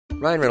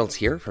Ryan Reynolds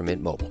here from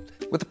Mint Mobile.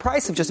 With the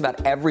price of just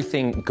about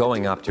everything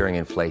going up during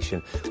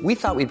inflation, we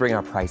thought we'd bring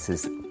our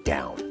prices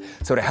down.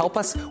 So to help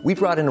us, we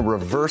brought in a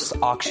reverse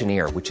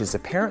auctioneer, which is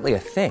apparently a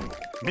thing.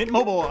 Mint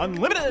Mobile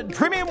Unlimited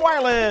Premium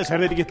Wireless. How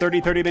to get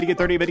 30, 30, bit to get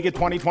 30, bit to get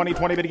 20, 20,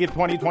 20, bit to get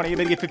 20, 20,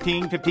 bit to get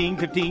 15, 15,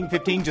 15,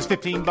 15, just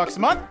 $15 a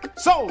month?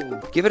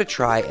 Sold! Give it a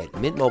try at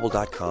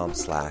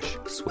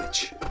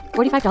mintmobile.com/switch.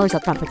 $45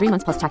 up front for 3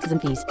 months plus taxes and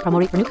fees. Promo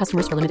rate for new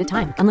customers for limited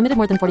time. Unlimited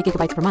more than 40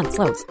 gigabytes per month.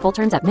 Slows full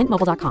terms at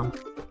mintmobile.com.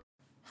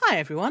 Hi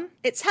everyone,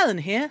 it's Helen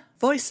here,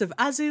 voice of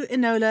Azu,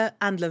 Enola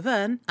and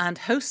Laverne and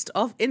host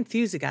of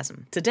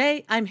Enthusiasm.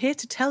 Today I'm here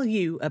to tell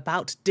you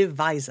about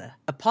Divisor,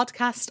 a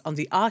podcast on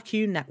the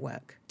RQ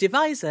network.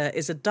 Divisor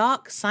is a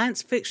dark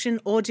science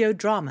fiction audio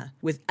drama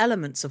with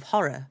elements of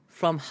horror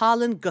from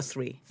Harlan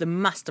Guthrie, the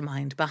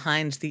mastermind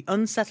behind the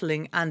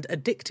unsettling and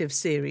addictive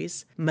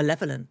series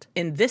Malevolent.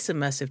 In this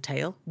immersive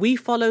tale, we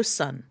follow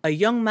Sun, a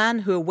young man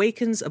who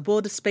awakens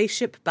aboard a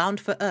spaceship bound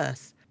for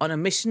Earth, on a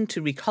mission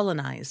to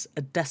recolonize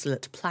a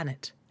desolate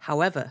planet.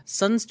 However,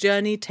 Sun's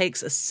journey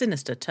takes a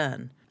sinister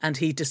turn, and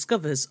he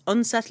discovers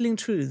unsettling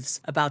truths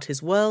about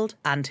his world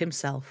and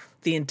himself.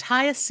 The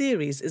entire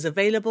series is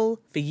available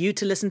for you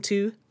to listen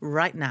to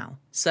right now.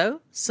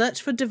 So,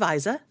 search for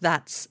Divisor,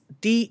 that's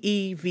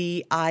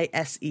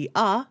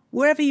Deviser,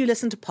 wherever you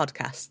listen to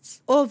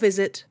podcasts, or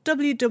visit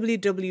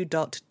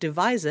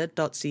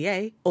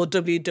www.divisor.ca or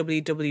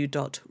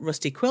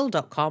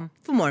www.rustyquill.com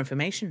for more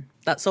information.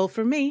 That's all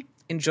from me.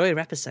 Enjoy your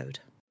episode.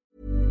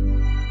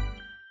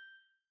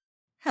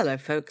 Hello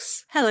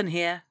folks, Helen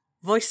here,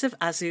 voice of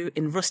Azu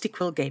in Rusty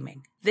Quill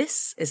Gaming.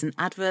 This is an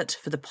advert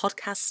for the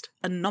podcast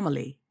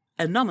Anomaly.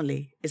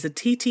 Anomaly is a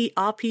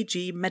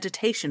TTRPG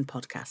meditation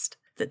podcast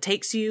that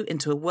takes you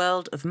into a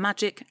world of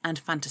magic and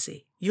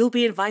fantasy. You'll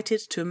be invited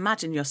to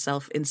imagine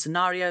yourself in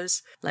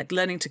scenarios like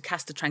learning to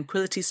cast a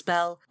tranquility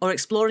spell or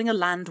exploring a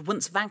land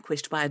once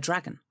vanquished by a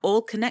dragon,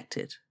 all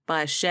connected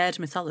by a shared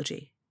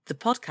mythology. The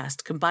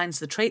podcast combines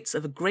the traits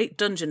of a great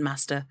dungeon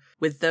master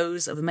with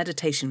those of a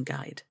meditation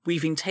guide,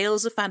 weaving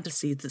tales of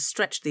fantasy that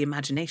stretch the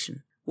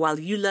imagination, while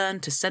you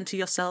learn to center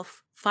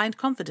yourself, find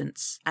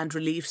confidence, and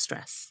relieve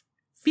stress.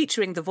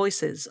 Featuring the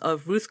voices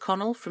of Ruth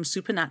Connell from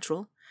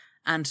Supernatural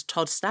and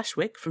Todd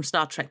Stashwick from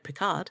Star Trek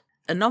Picard,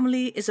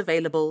 Anomaly is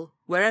available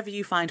wherever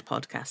you find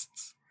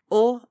podcasts,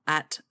 or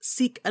at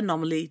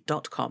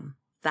seekanomaly.com.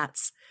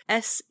 That's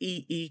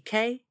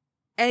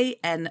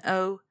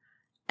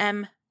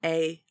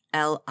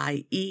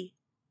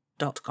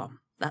SEEKANOMALIE.com.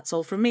 That's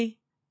all from me.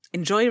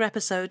 Enjoy your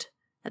episode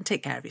and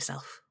take care of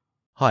yourself.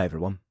 Hi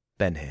everyone,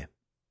 Ben here.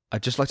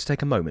 I'd just like to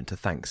take a moment to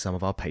thank some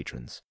of our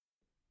patrons.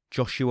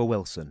 Joshua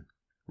Wilson,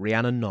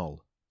 Rhiannon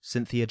Knoll,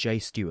 Cynthia J.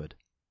 Stewart,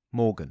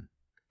 Morgan,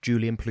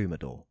 Julian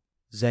Plumador,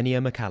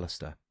 Xenia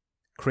McAllister,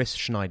 Chris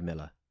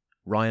Schneidmiller,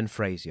 Ryan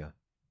Frazier,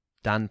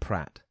 Dan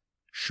Pratt,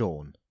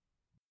 Sean.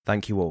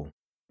 Thank you all.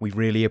 We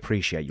really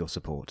appreciate your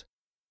support.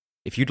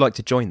 If you'd like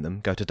to join them,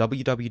 go to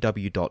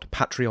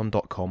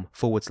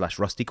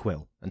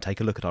www.patreon.com/rustyquill and take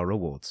a look at our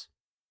rewards.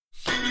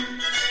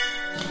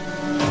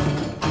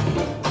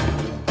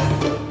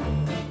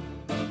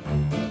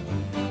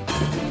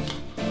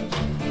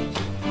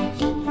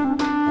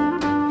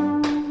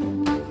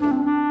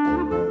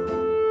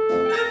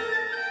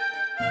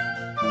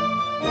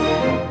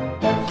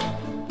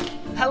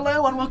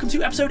 Hello and welcome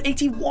to episode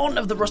 81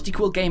 of the Rusty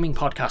Quill Gaming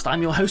Podcast.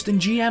 I'm your host and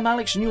GM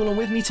Alex Newell, and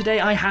with me today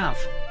I have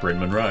Bryn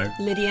Monroe,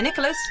 Lydia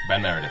Nicholas,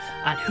 Ben Meredith,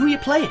 and who are you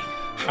playing?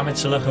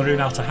 Hamitullah Harun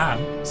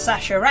Al-Tahan,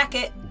 Sasha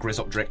Rackett,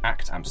 Grizzopdrick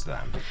Act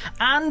Amsterdam.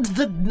 And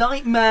the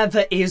nightmare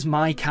that is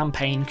my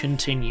campaign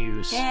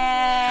continues.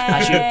 Yeah.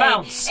 As you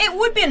bounce. It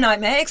would be a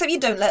nightmare, except you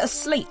don't let us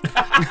sleep. So,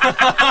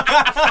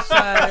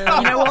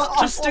 you know what?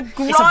 Just a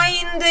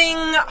grinding,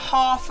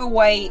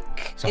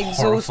 half-awake,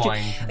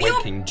 exhausted.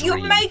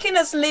 You're making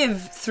us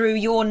live through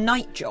your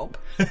night job.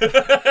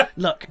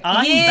 Look,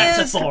 I'm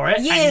better for it,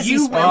 and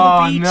you will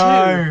will be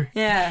too.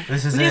 Yeah.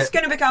 This is We're just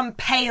going to become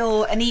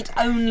pale and eat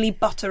only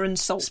butter and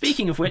salt.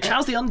 Speaking of which,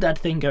 how's the undead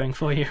thing going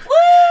for you?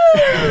 Woo!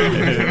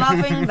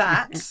 Loving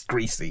that.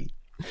 Greasy.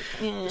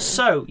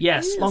 So,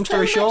 yes, long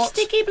story short,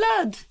 Sticky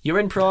blood. you're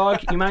in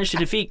Prague, you managed to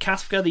defeat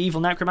Kafka, the evil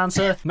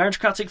necromancer.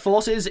 Meritocratic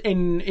forces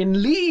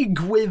in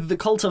league with the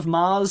Cult of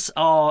Mars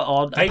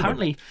are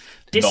apparently...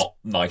 Not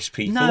nice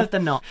people. No, they're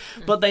not.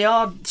 But they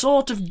are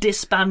sort of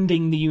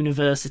disbanding the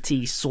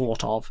university,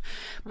 sort of.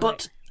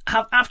 But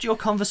after your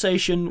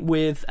conversation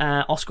with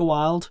Oscar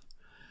Wilde,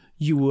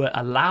 you were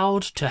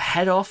allowed to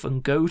head off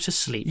and go to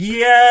sleep.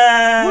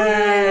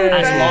 Yeah!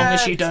 As long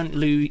as you don't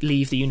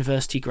leave the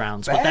university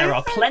grounds. But there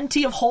are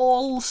plenty of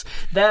halls.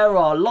 There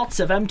are lots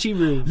of empty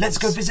rooms. Let's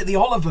go visit the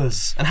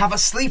Olivers and have a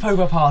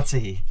sleepover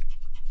party.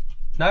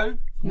 No?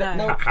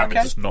 No. Hamid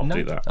does not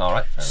do that. All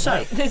right.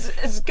 So,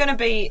 It's going to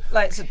be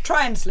like, so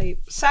try and sleep.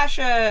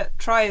 Sasha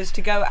tries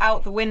to go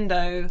out the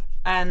window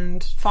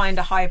and find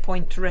a high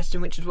point to rest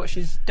in, which is what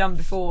she's done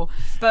before.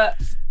 But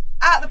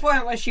at the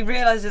point where she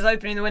realises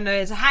opening the window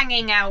is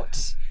hanging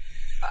out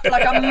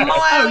like a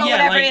mile or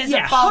whatever it is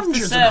above the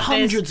surface.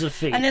 Hundreds of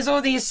feet. And there's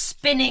all these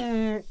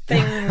spinning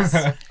things.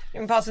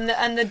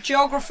 And the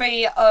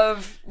geography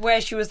of where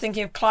she was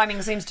thinking of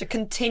climbing seems to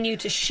continue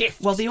to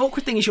shift. Well, the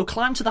awkward thing is you'll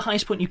climb to the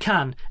highest point you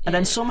can, and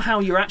then somehow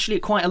you're actually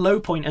at quite a low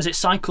point as it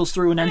cycles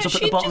through and ends up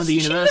at the bottom of the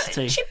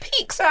university. She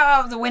peeks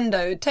out of the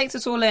window, takes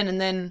us all in, and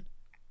then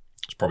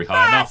It's probably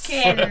high enough.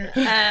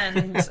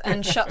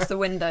 and shuts the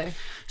window.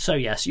 So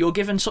yes, you're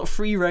given sort of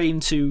free rein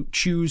to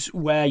choose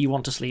where you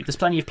want to sleep. There's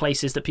plenty of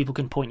places that people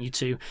can point you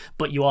to,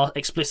 but you are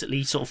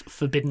explicitly sort of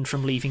forbidden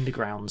from leaving the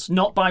grounds.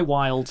 Not by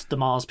Wild. The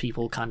Mars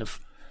people kind of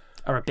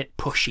are a bit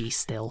pushy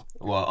still.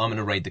 Well, I'm going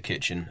to raid the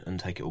kitchen and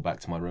take it all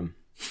back to my room.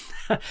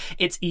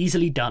 It's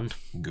easily done.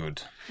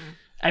 Good.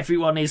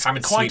 Everyone is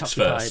Hammond quite sleeps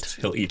occupied. first.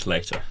 He'll eat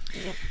later.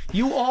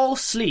 You all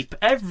sleep.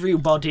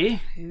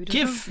 Everybody,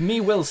 give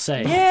me will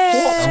save.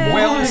 A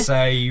will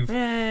save.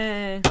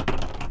 Yeah.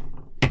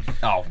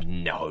 Oh,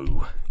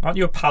 no. Aren't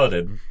you a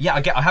paladin?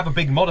 Yeah, I have a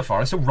big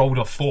modifier. I still rolled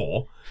a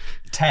 4.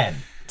 10.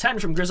 10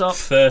 from Grizzop.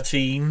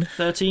 13.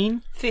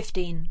 13.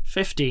 15.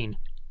 15.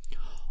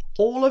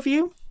 All of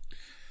you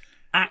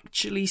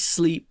actually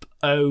sleep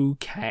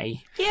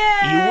okay.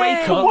 Yeah. You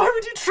wake up. Why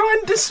would you try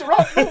and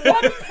disrupt the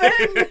one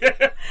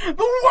thing?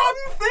 The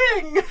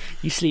one thing!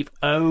 You sleep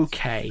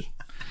okay.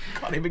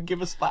 Can't even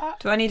give us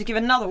that. Do I need to give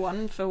another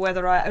one for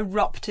whether I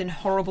erupt in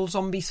horrible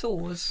zombie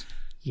sores?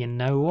 You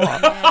know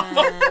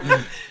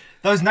what?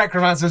 Those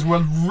necromancers were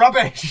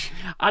rubbish.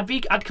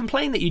 I'd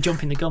complain that you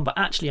jump in the gun, but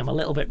actually I'm a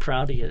little bit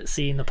proud of you at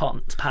seeing the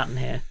pattern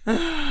here.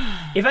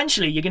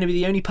 Eventually, you're going to be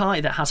the only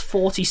party that has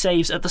 40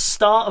 saves at the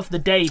start of the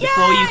day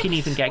before you can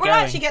even get we'll going.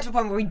 actually get to a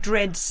point where we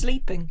dread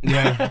sleeping.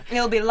 Yeah.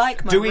 It'll be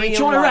like my Do we- real do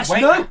you wanna life. rest?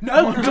 Wait,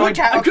 No, do I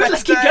get out of good, bed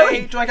let's keep today?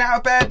 going. Do I get out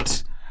of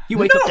bed? You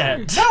wake up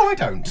dead. No, I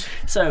don't.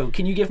 So,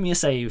 can you give me a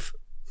save?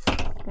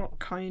 What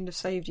kind of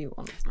save do you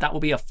want? That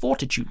will be a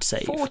fortitude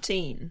save.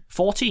 14.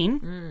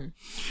 14?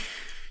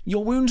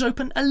 Your wounds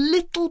open a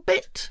little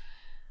bit,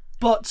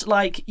 but,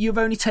 like, you've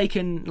only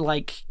taken,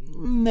 like,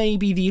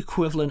 maybe the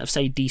equivalent of,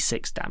 say,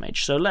 D6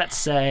 damage. So let's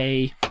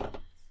say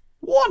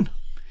 1.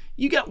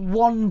 You get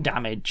 1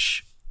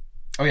 damage.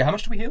 Oh, yeah, how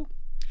much do we heal?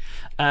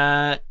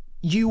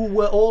 You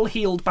were all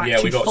healed back Yeah,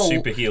 to we got full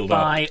super healed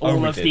by up.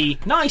 all we of did. the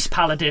nice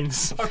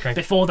paladins Okay.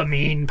 before the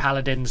mean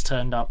paladins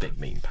turned up. Big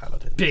mean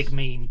paladin. Big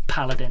mean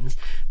paladins.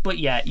 But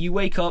yeah, you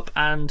wake up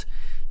and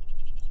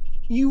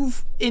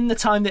you've, in the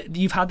time that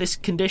you've had this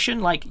condition,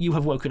 like, you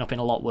have woken up in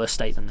a lot worse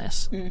state than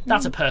this.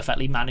 That's a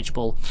perfectly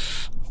manageable.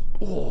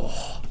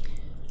 Oh.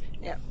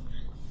 Yeah.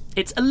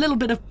 It's a little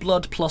bit of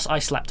blood plus I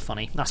slept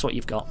funny. That's what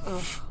you've got.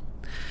 Ugh.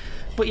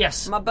 But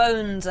yes, My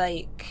bones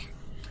ache.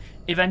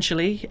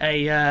 eventually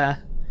a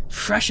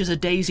fresh as a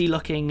daisy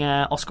looking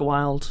Oscar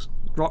Wilde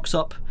rocks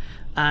up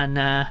and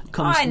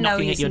comes I know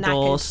knocking he's at your knackered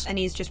doors. and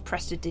he's just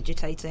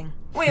prestidigitating.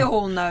 We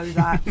all know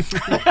that.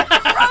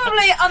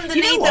 Probably underneath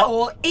You know it what?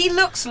 all, he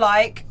looks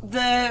like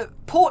the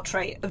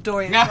portrait of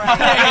Dorian Gray.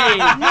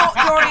 Not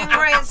Dorian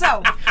Gray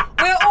itself.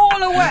 We're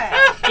all aware.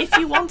 If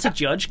you want to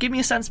judge, give me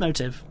a sense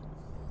motive.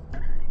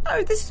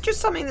 No, this is just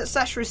something that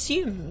Sasha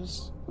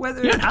assumes.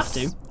 Whether You don't it's-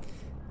 have to.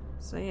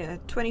 So yeah,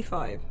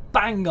 25.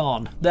 Bang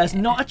on. There's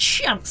not a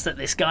chance that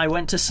this guy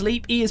went to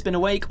sleep. He has been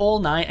awake all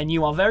night, and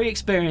you are very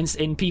experienced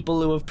in people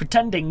who are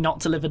pretending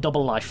not to live a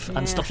double life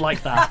and stuff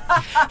like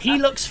that. He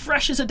looks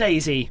fresh as a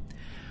daisy,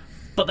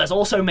 but there's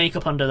also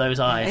makeup under those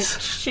It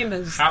eyes.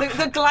 shimmers.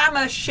 The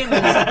glamour shimmers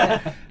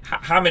a bit.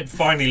 Hamid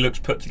finally looks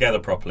put together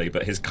properly,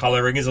 but his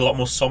colouring is a lot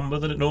more sombre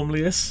than it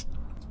normally is.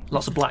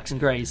 Lots of blacks and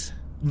greys.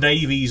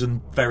 Navies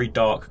and very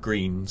dark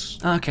greens.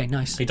 Okay,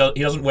 nice. He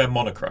doesn't wear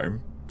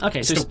monochrome.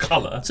 Okay, so Still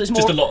colour. so it's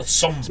just more- a lot of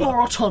sombre. It's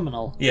more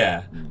autumnal.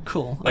 Yeah.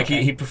 Cool. Like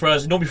okay. he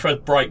normally prefers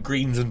bright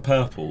greens and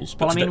purples.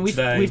 But Well, I mean,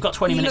 today, we've got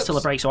 20 He minutes till the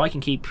looks- break, so we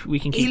can keep He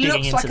digging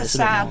looks into like a this a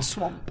bit more. sad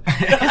swamp.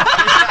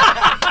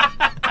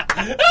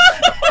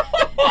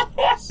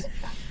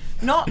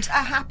 Not a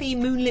happy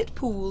moonlit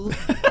pool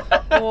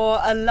or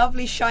a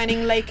lovely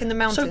shining lake in the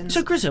mountains.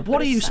 So Grizzub, what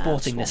but are a you sad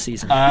sporting swamp. this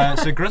season?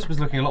 So Gruz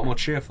was looking a lot more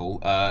cheerful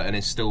and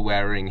is still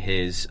wearing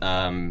his,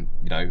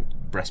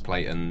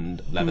 breastplate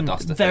and leather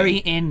duster.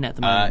 Very thing. in at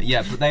the moment.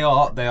 Yeah, but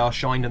they are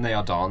shined and they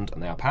are darned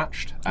and they are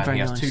patched. And Very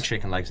he has nice. 2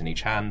 chicken legs in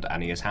each hand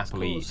and he is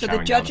happily. So the chowing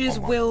down judges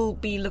upon one. will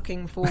be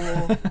looking for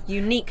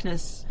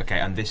uniqueness. Okay,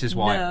 and this is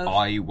why Nerve.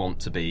 I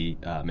want to be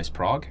Miss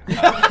Prague.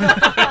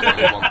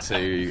 I want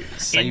to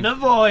save. In the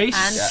voice.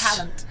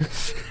 And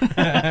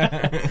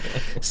talent.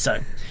 So,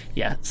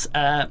 yes,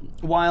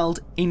 Wild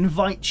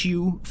invites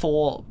you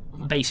for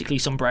basically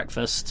some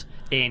breakfast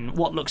in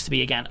what looks to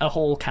be, again, a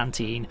hall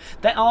canteen.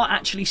 There are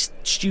actually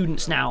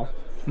students now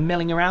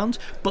milling around,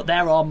 but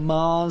there are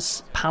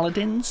Mars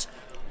paladins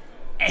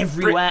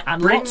everywhere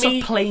and Bring lots of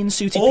me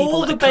plain-suited all people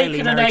the that are clearly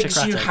bacon and eggs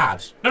you meritocratic.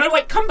 had. No,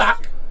 wait, come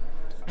back.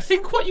 I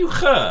think what you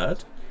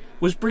heard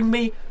was bring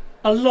me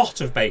a lot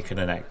of bacon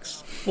and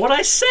eggs. What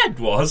I said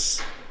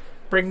was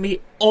bring me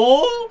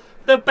all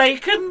the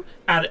bacon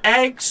and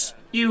eggs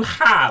you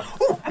have.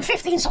 Ooh, and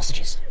 15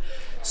 sausages.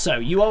 So,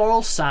 you are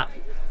all sat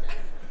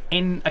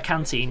in a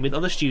canteen with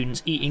other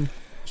students eating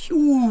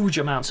huge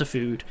amounts of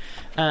food.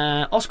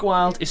 Oscar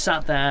Wilde is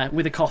sat there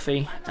with a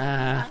coffee,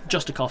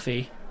 just a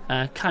coffee,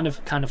 kind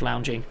of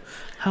lounging.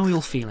 How are you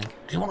all feeling?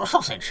 Do you want a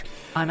sausage?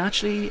 I'm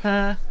actually.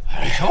 Are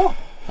you sure?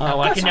 Oh,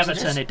 I can never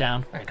turn it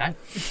down. There you go.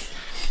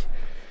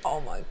 Oh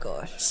my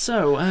gosh.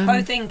 So,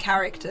 both in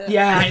character.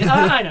 Yeah,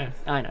 I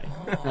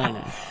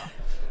know.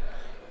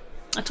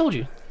 I told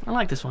you, I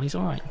like this one. He's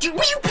all right. Will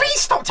you please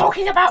stop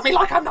talking about me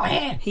like I'm not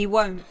here? He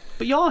won't.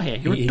 But you're here.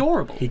 You're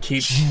adorable. He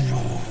keeps.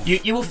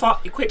 You will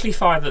quickly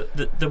find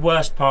that the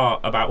worst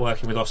part about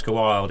working with Oscar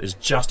Wilde is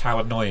just how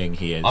annoying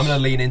he is. I'm going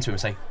to lean into him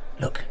and say,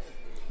 Look,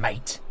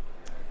 mate,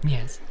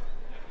 Yes.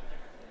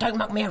 don't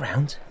muck me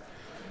around.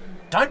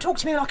 Don't talk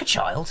to me like a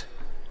child.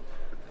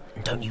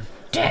 And don't you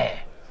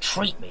dare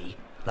treat me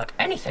like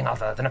anything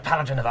other than a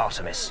paladin of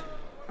Artemis.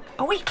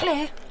 Are we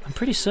clear? I'm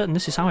pretty certain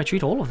this is how I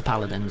treat all of the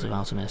paladins of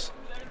Artemis.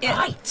 Yeah,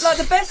 Right. like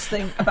the best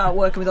thing about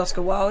working with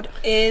Oscar Wilde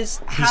is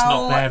He's how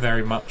not there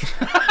very much.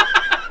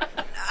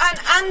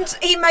 and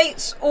he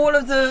makes all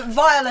of the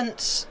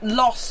violence,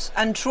 loss,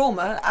 and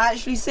trauma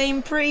actually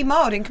seem pretty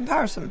mild in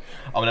comparison.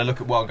 I'm going to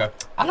look at Wild and go,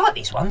 I like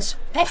these ones.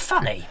 They're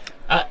funny.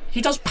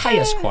 He does pay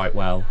us quite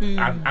well,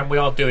 and we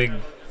are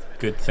doing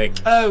good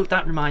things. Oh,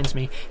 that reminds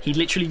me. He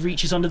literally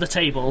reaches under the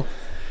table,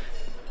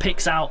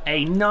 picks out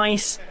a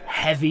nice,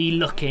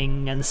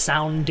 heavy-looking and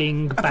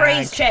sounding bag.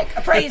 Appraise check.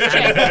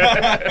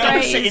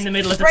 Don't sit in the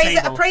middle of the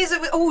table. Appraise it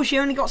with. Oh, she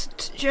only got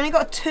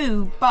a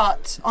 2,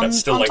 but on That's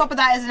still like- top of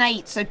that is an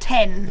 8, so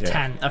 10.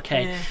 10.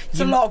 Okay. Yeah. It's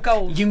a lot of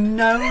gold. You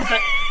know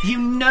that. You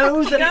You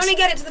can it's- only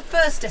get it to the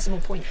first decimal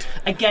point.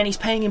 Again, he's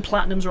paying in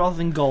platinums rather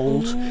than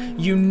gold.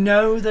 You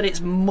know that it's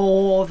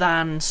more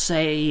than,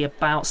 say,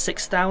 about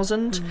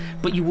 6,000,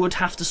 but you would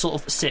have to sort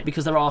of sit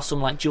because there are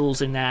some like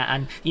jewels in there,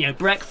 and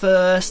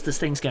breakfast. There's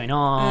things going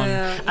on,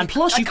 and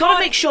plus you got to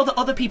make sure that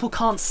other people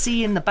can't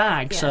see in the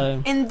bag. Yeah.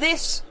 So in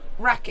this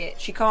racket,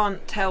 she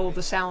can't tell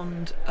the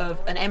sound of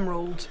an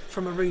emerald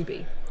from a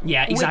ruby.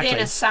 yeah, exactly.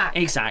 Within a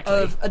sack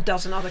of a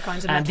dozen other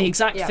kinds of metal. And the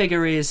exact Yeah.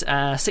 figure is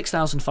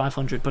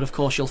 6,500, but of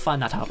course you'll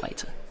find that out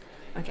later.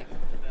 Okay.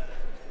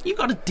 You've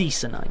got a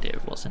decent idea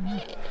of what's in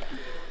there.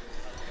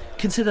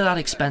 Consider that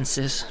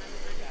expenses.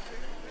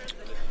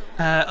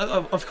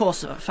 Of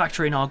course,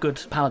 factor in our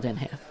good paladin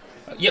here.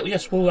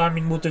 Yes. Well,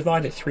 we'll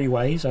divide it 3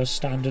 ways as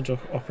standard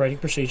operating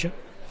procedure.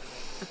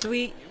 Do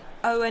we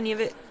owe any of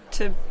it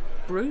to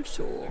Brute,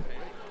 or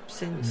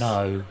since?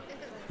 No.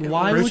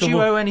 Why would you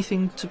owe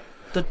anything to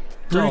the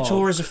dog?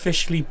 Brutor is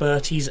officially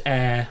Bertie's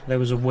heir. There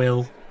was a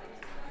will.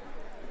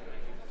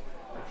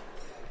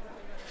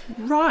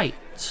 Right.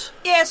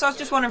 Yeah, so I was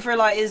just wondering for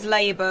like his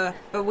labour,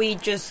 but we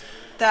just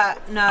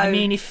no. I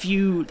mean, it's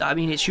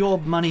your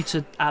money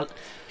to.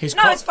 His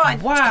No, it's fine.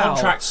 His Wow.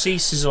 contract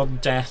ceases on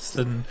death,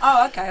 and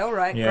Oh, okay, all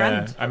right,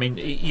 yeah. grand.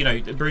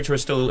 Brutor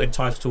is still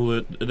entitled to all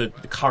the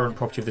current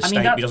property of the I mean,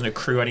 state. that- But he doesn't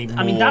accrue any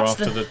more that's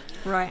after the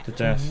Right.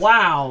 death.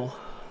 Wow.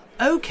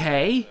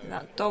 Okay.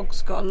 That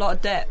dog's got a lot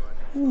of debt.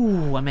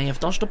 Ooh, I may have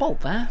dodged a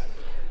bolt there.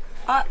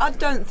 I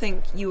don't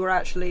think you were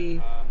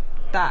actually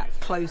that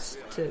close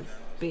to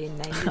being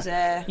named as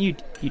heir.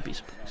 You'd be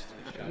surprised.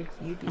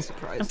 You'd be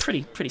surprised. I'm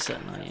pretty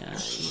certain I.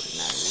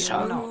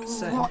 So not,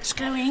 so. What's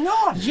going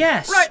on?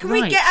 Yes. Right, can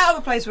we get out of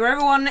a place where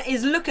everyone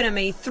is looking at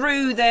me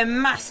through their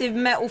massive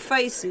metal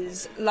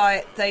faces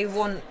like they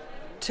want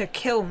to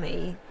kill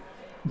me?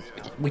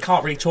 We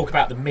can't really talk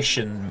about the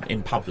mission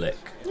in public.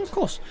 Of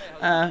course.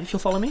 If you'll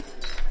follow me.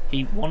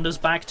 He wanders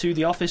back to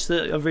the office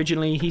that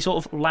originally he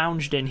sort of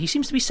lounged in. He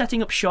seems to be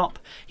setting up shop.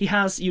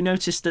 You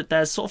notice that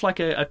there's sort of like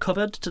a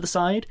cupboard to the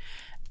side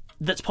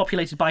that's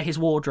populated by his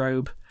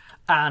wardrobe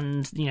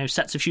and,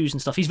 sets of shoes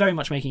and stuff. He's very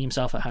much making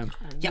himself at home.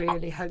 I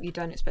really hope you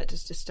don't expect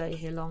us to stay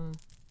here long.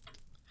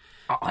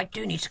 I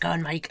do need to go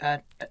and make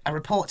a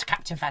report to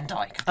Captain Van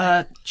Dyke.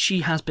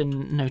 She has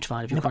been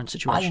notified of your current I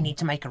situation. need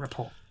to make a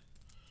report.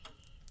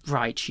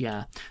 Right,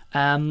 yeah.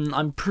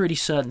 I'm pretty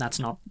certain that's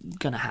not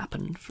going to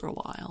happen for a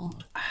while.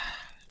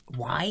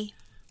 Why?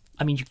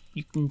 I mean,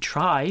 you can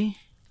try.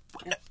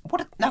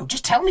 No,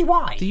 just tell me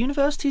why. The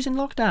university's in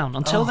lockdown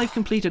until they've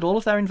completed all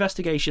of their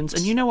investigations,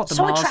 and you know what the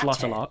So Mars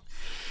attractive. lot.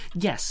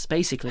 Yes,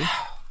 basically.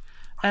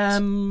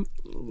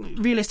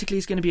 Realistically,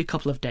 it's going to be a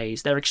couple of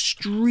days. They're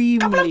extremely...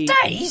 Couple of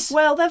days?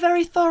 Well, they're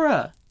very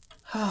thorough.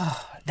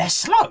 They're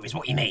slow, is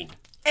what you mean.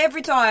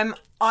 Every time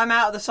I'm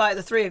out of the sight of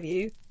the three of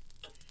you,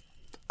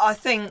 I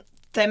think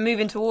they're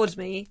moving towards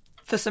me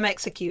for some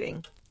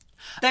executing.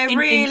 They're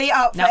really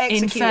up for now,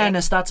 executing. in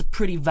fairness, that's a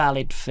pretty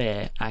valid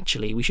fear,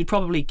 actually. We should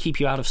probably keep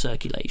you out of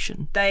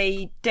circulation.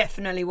 They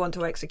definitely want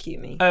to execute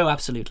me. Oh,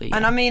 absolutely.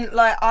 And I mean,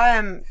 like,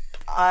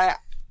 I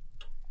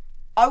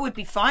would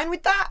be fine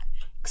with that,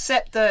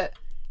 except that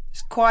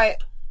it's quite,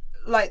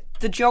 like,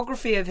 the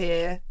geography of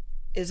here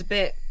is a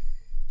bit,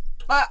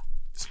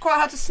 it's quite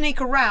hard to sneak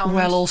around.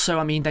 Well, also,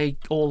 I mean, they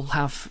all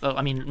have...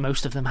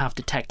 most of them have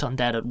detect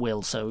undead at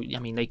will, so, I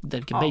mean, they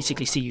can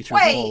basically see you through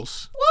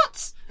walls.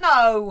 What?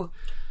 No.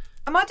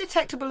 Am I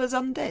detectable as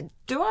undead?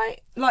 Do I,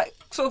 like,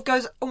 sort of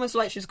goes almost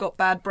like she's got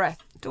bad breath?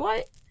 Do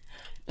I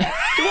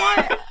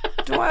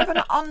have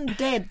an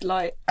undead,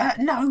 like...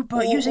 No,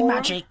 but using Or-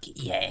 magic,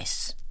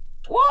 yes.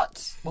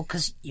 What? Well,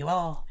 because you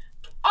are.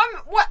 I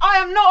I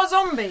am not a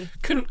zombie.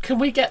 Can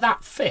we get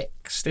that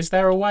fixed? Is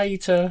there a way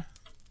to...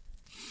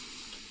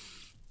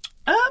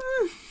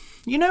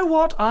 You know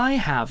what? I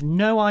have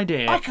no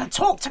idea. I could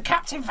talk to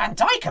Captain Van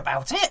Dyke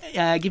about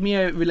it. Give me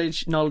a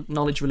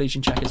knowledge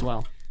religion check as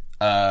well.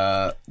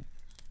 That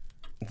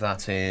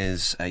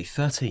is a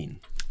 13.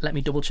 Let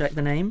me double check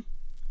the name.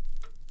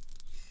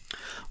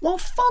 Well,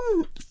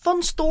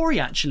 fun story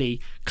actually.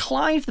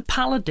 Clive the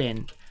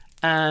Paladin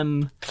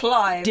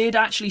Clive did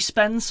actually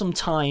spend some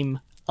time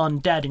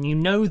undead, and you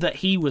know that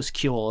he was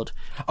cured.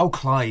 Oh,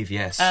 Clive,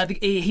 yes.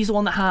 He's the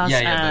one that has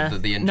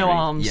the injury. no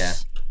arms,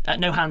 Yeah.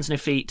 no hands, no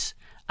feet,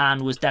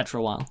 and was dead for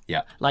a while.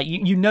 Yeah. Like,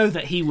 you know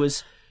that he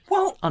was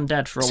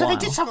undead for a while. So they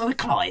did something with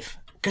Clive,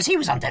 because he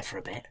was undead for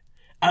a bit.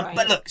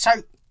 But look, so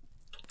I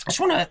just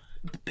want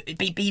to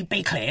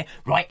be clear,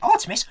 right?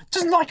 Artemis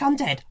doesn't like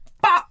undead,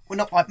 but we're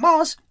not like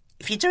Mars.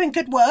 If you're doing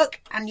good work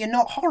and you're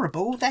not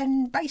horrible,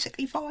 then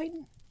basically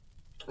fine.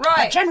 Right.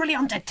 But generally,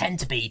 undead tend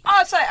to be.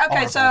 I'd say okay.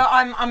 horrible. So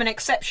I'm an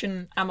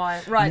exception, am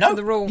I? Right No. to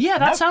the rule. Yeah,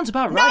 that sounds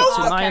about right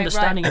to my Okay,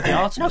 understanding right. of the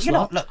Artemis No, you're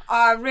law. not. Look,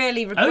 I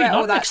really regret you're not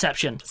all an that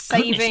exception. Goodness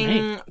me.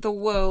 saving the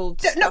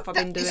world stuff I've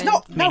been doing. it's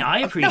not. I mean, I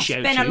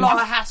appreciate It's been you. a lot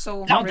of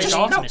hassle. Not really. just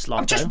Artemis I'm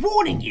lot, just though.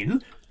 warning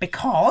you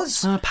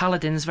because.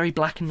 Paladins, very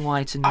black and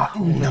white, and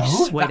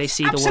No, way they that's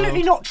see the world.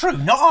 absolutely not true.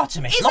 Not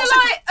Artemis. Is Lots there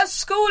of- like a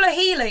school of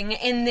healing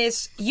in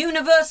this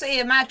University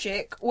of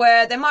Magic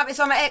where there might be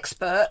some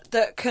expert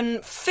that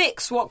can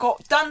fix what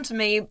got done to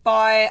me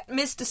by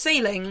Mr.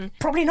 Ceiling?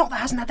 Probably not. That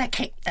hasn't had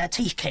their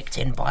teeth kicked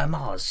in by a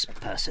Mars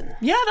person.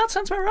 Yeah, that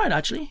sounds about right,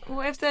 actually.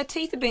 Well, if their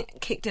teeth have been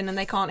kicked in and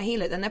they can't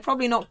heal it, then they're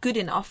probably not good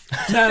enough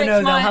to No, fix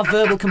they'll my... have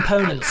verbal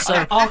components.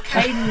 So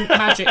Arcane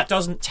magic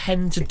doesn't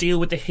tend to deal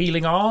with the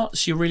healing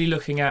arts. You're really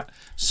looking at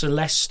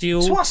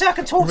celestial, So I say I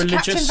can talk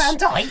religious... to Captain Van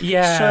Dyke.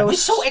 Yeah. We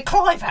sorted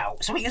Clive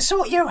out, so we can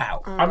sort you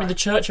out. I mean, the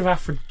Church of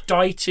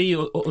Aphrodite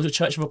or the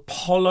Church of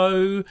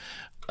Apollo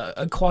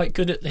are quite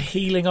good at the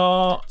healing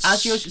arts.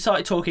 as you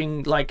started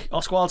talking, like,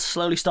 Oscar Wilde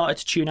slowly started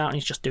to tune out, and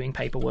he's just doing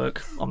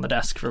paperwork on the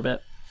desk for a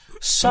bit.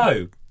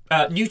 So,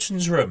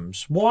 Newton's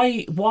rooms.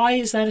 Why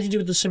is there anything to do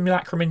with the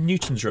simulacrum in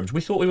Newton's rooms?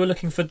 We thought we were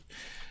looking for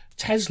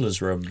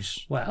Tesla's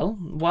rooms. Well,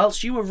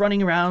 whilst you were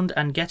running around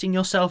and getting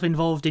yourself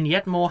involved in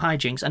yet more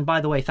hijinks, and by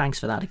the way, thanks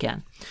for that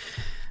again.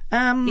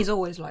 He's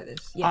always like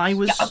this. Yes. I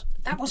was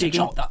That was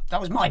digging... a job.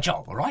 That was my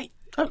job, all right?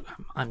 Oh,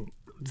 I'm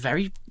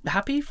very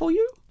happy for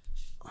you.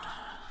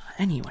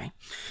 Anyway,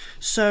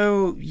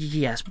 so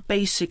yes,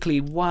 basically,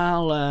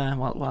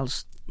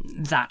 whilst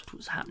that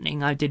was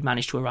happening, I did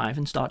manage to arrive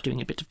and start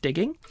doing a bit of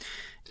digging.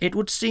 It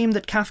would seem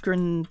that Kafka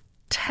and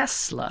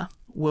Tesla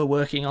were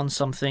working on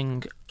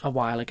something a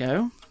while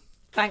ago,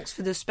 Thanks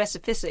for the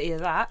specificity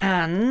of that.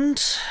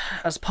 and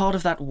as part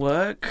of that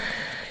work,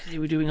 they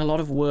were doing a lot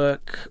of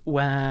work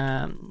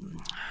where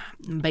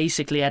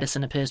basically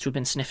Edison appears to have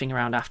been sniffing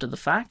around after the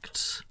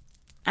fact.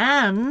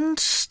 And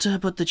to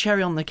put the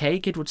cherry on the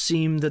cake, it would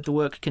seem that the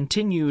work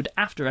continued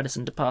after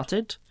Edison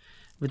departed,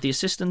 with the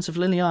assistance of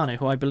Liliana,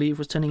 who I believe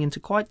was turning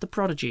into quite the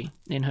prodigy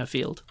in her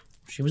field.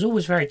 She was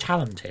always very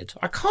talented.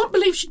 I can't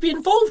believe she'd be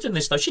involved in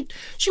this, though. She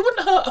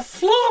wouldn't hurt a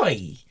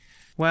fly.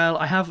 Well,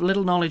 I have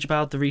little knowledge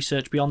about the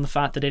research beyond the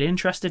fact that it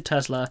interested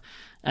Tesla,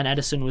 and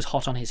Edison was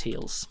hot on his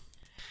heels.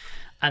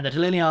 And that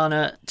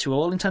Liliana, to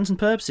all intents and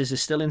purposes,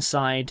 is still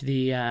inside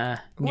the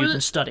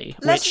Newton study.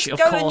 Let's which, just of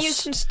go course, and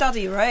Newton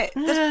study, right?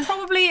 There's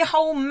probably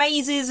whole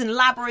mazes and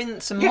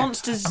labyrinths and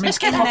monsters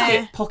in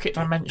there. Pocket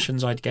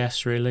dimensions, I'd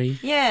guess, really.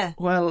 Yeah.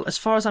 Well, as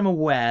far as I'm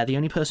aware, the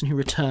only person who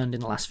returned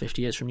in the last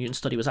 50 years from Newton's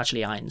study was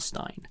actually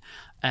Einstein.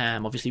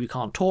 Obviously, we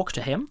can't talk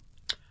to him.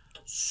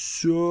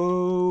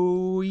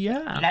 So,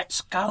 yeah.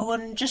 Let's go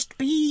and just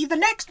be the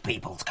next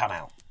people to come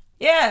out.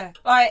 Yeah,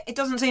 like, it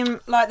doesn't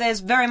seem like there's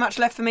very much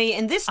left for me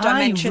in this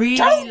dimension. I really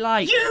Don't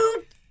like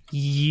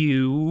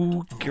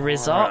you,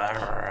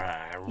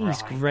 Grizzop.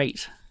 He's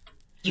great.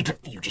 You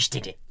just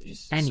did it.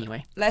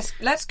 Anyway.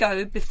 Let's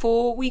go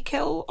before we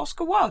kill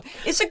Oscar Wilde.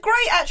 It's a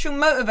great actual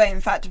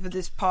motivating factor for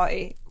this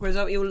party.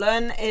 Result you'll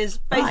learn is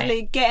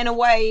basically getting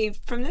away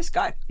from this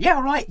guy. Yeah,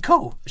 all right,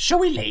 cool. Shall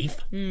we leave?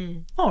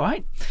 All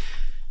right.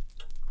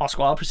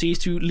 Oscar Wilde proceeds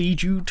to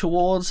lead you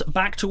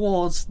back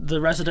towards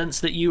the residence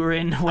that you were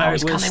in, where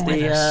he's it was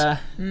coming with us.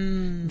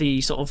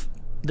 the sort of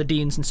the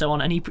deans and so on,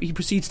 and he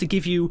proceeds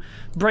to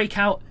break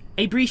out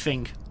a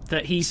briefing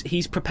that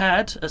he's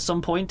prepared at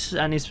some point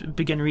and is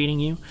begin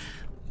reading you.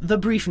 The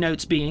brief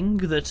notes being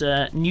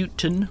that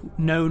Newton,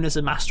 known as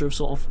a master of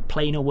sort of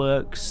planar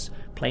works,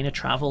 planar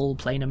travel,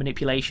 planar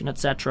manipulation,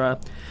 etc.,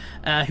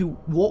 who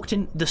walked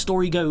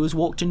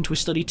into his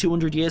study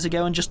 200 years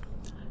ago and just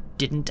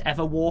didn't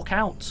ever walk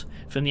out.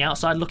 From the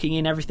outside looking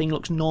in, everything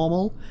looks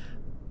normal,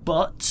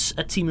 but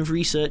a team of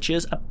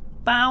researchers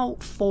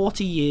about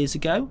 40 years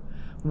ago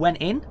went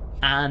in,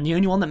 and the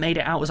only one that made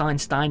it out was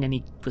Einstein, and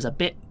he was a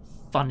bit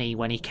funny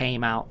when he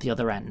came out the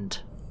other end.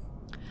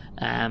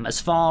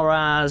 As far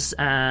as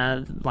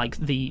like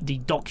the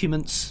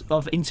documents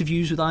of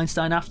interviews with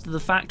Einstein after the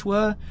fact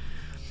were,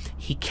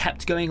 he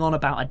kept going on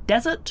about a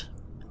desert,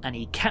 and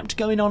he kept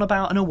going on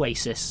about an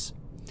oasis.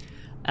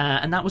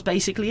 And that was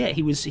basically it.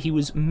 He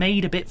was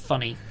made a bit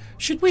funny.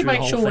 Should we through the make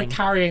whole sure we're thing.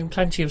 carrying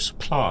plenty of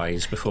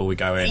supplies before we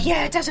go in?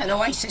 Yeah, Desert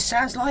Oasis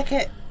sounds like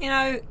it. You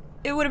know,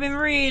 it would have been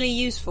really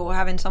useful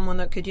having someone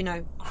that could,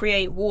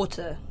 create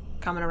water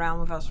coming around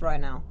with us right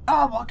now.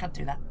 Oh, well, I can't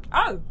do that.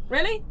 Oh,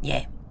 really?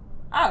 Yeah.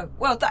 Oh,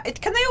 well,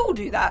 can they all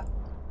do that?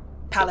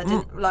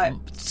 Paladin,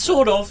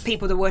 sort of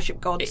people that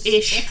worship gods.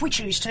 ish. If we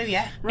choose to,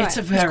 yeah. Right. It's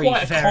a very,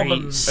 quite a very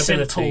common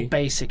simple, ability.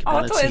 basic Oh, I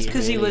ability. thought it was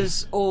because he really.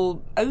 was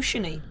all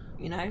oceany,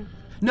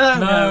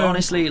 No,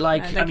 honestly, they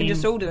can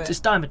just all do it. It's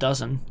a dime a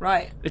dozen.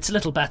 Right. It's a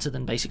little better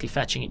than basically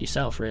fetching it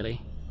yourself,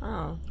 really.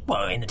 Oh.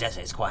 Well, in the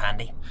desert, it's quite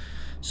handy.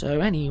 So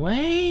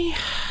anyway,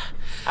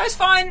 Oh, it's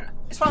fine.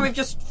 It's fine. We've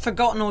just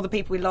forgotten all the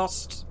people we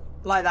lost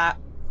like that.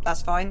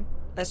 That's fine.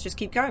 Let's just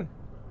keep going.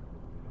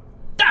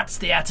 that's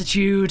the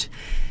attitude.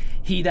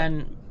 He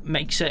then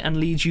makes it and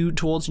leads you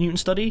towards Newton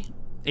Study.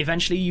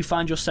 Eventually, you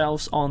find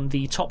yourselves on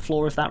the top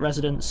floor of that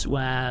residence,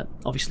 where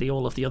obviously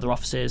all of the other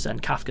offices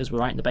and Kafka's were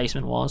right in the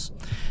basement was.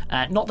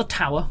 Not the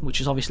tower,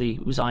 which is obviously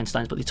was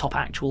Einstein's, but the top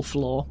actual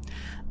floor.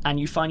 And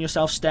you find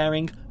yourself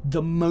staring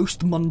the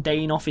most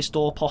mundane office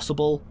door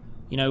possible.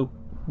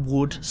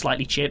 Wood,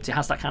 slightly chipped. It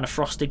has that kind of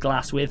frosted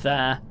glass with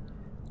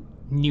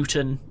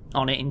Newton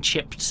on it in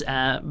chipped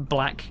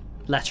black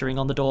lettering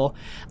on the door.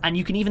 And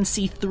you can even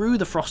see through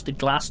the frosted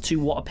glass to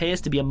what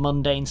appears to be a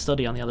mundane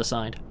study on the other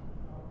side.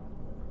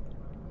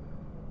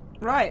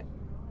 Right.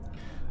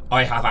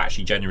 I have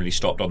actually genuinely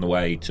stopped on the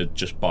way to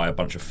just buy a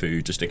bunch of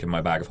food to stick in my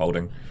bag of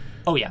holding.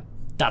 Oh yeah,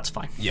 that's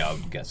fine. Yeah, I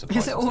would get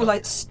supplies. Is it and all stuff.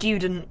 like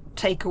student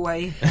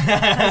takeaway?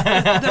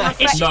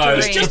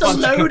 It's just a bunch of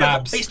load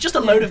of kebabs. it's just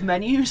a load of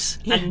menus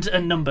and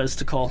numbers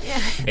to call.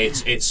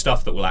 It's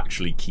stuff that will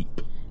actually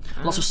keep.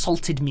 Lots of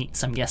salted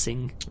meats, I'm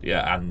guessing.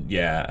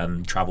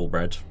 And travel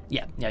bread.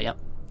 Yeah.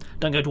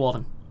 Don't go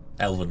dwarven.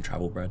 Elven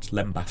travel bread.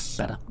 Lembas.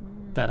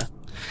 Better.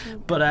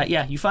 But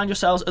you find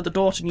yourselves at the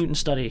door to Newton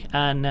Study,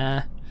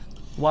 and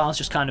Wiles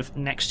just kind of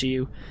next to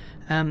you.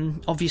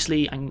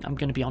 Obviously, I'm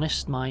going to be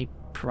honest, my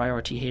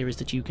priority here is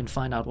that you can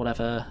find out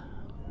whatever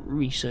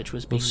research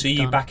was being We'll see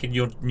done. you back in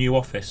your new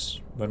office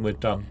when we're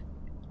done.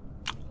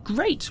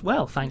 Great.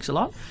 Well, thanks a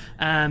lot.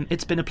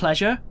 It's been a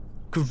pleasure.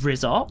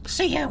 Grizzop.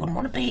 See, yeah, I wouldn't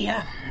want to be.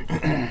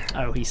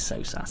 Oh, he's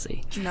so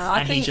sassy. No, I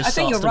And he think just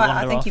you're starts to right. I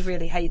wander think off. he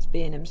really hates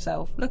being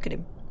himself. Look at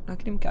him.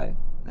 Look at him go.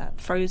 That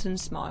frozen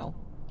smile.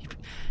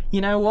 You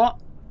know what?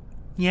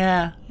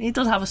 Yeah, he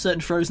does have a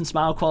certain frozen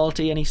smile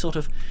quality, and he sort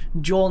of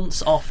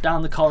jaunts off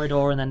down the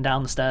corridor and then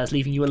down the stairs,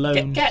 leaving you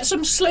alone. Get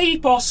some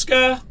sleep,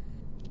 Oscar.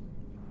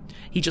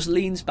 He just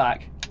leans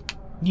back.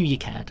 Knew you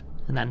cared,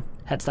 and then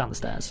heads down the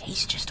stairs.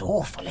 He's just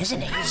awful,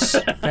 isn't he?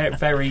 Very,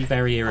 very,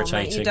 very Oh,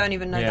 irritating. mate, you don't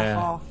even know the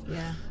half.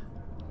 Yeah.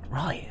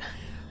 Right.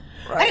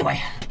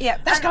 Anyway, Yeah.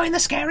 let's go in the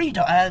scary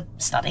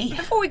study.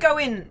 Before we go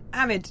in,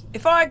 Hamid,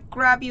 if I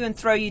grab you and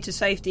throw you to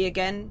safety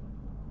again,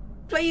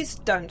 please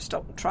don't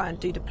stop and try and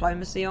do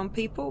diplomacy on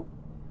people.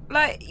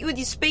 Like, with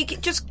your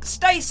speaking, just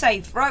stay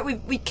safe, right?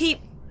 We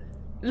keep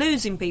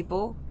losing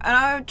people,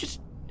 and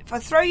if I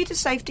throw you to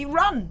safety,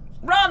 run!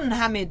 Run,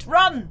 Hamid,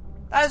 run!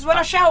 That is when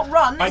I shout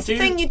run, it's the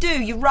thing you do,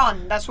 you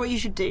run. That's what you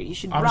should do, you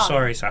should run. I'm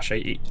sorry,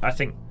 Sasha. I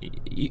think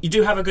you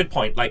do have a good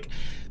point. Like,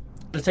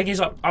 the thing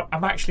is,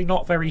 I'm actually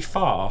not very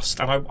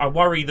fast, and I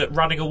worry that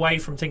running away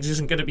from things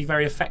isn't going to be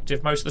very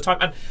effective most of the time.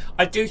 And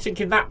I do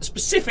think in that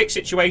specific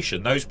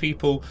situation, those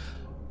people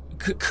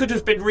could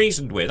have been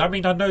reasoned with. I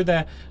mean, I know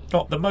they're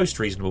not the most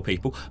reasonable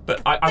people,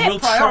 but I will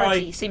Their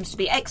priority try. seems to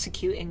be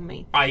executing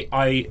me.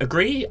 I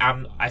agree,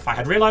 and if I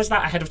had realised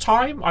that ahead of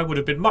time, I would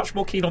have been much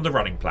more keen on the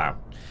running plan.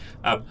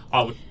 I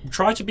would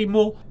try to be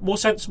more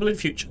sensible in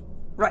future.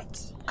 Right.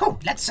 Cool,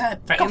 let's.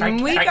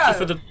 Thank we you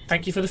go.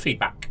 thank you for the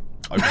feedback.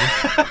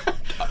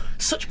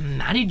 Such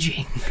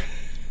managing.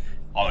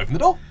 I'll open the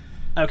door.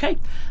 Okay.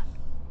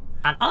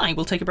 And I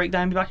will take a break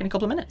down and be back in a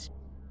couple of minutes.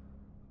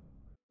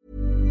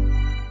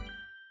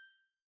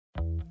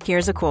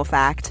 Here's a cool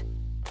fact.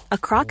 A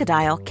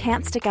crocodile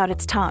can't stick out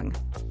its tongue.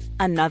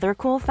 Another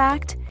cool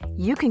fact,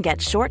 you can get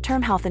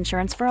short-term health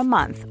insurance for a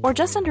month or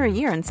just under a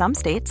year in some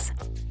states.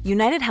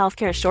 United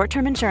Healthcare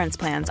short-term insurance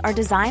plans are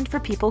designed for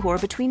people who are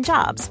between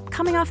jobs,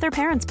 coming off their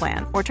parents'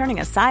 plan, or turning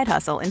a side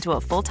hustle into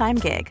a full-time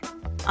gig.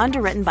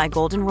 Underwritten by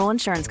Golden Rule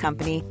Insurance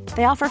Company,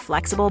 they offer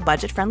flexible,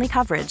 budget-friendly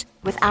coverage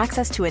with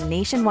access to a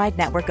nationwide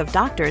network of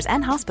doctors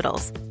and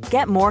hospitals.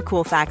 Get more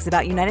cool facts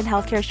about United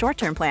Healthcare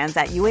short-term plans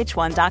at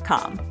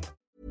uh1.com.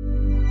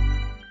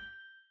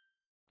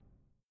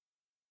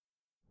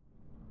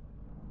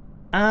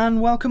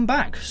 And welcome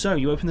back. So,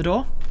 you open the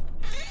door.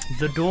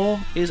 The door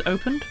is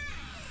opened,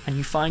 and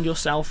you find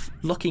yourself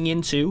looking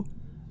into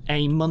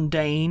a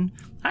mundane,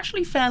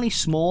 actually fairly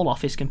small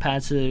office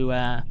compared to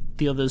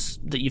the others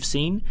that you've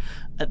seen.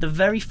 At the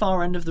very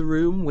far end of the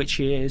room, which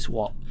is,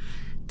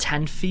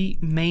 10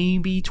 feet,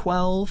 maybe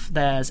 12,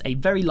 there's a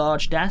very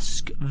large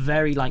desk,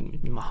 very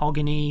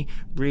mahogany,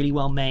 really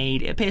well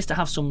made. It appears to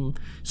have some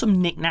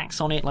knickknacks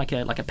on it, like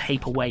a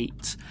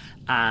paperweight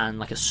and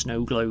like a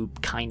snow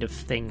globe kind of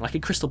thing, like a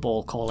crystal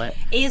ball, call it.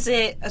 Is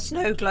it a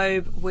snow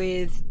globe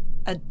with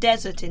a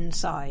desert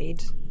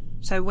inside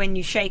So when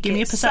you shake Give it,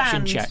 me a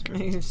perception sand check.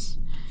 moves.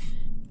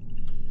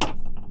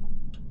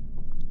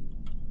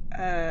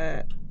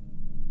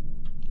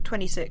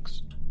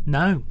 26.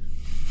 No.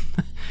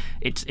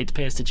 It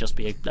appears to just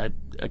be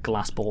a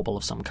glass bauble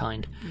of some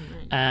kind.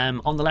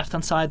 On the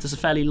left-hand side, there's a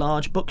fairly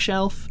large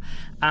bookshelf,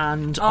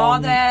 and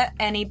Are there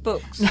any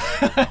books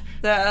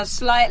that are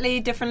slightly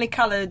differently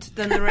coloured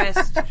than the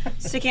rest,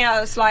 sticking out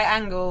at a slight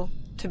angle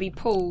to be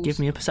pulled? Give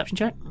me a perception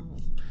check.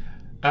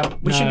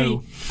 We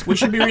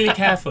should be really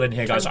careful in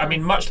here, guys. I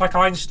mean, much like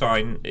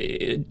Einstein,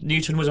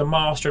 Newton was a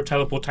master of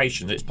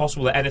teleportation. It's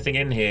possible that anything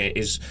in here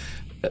is,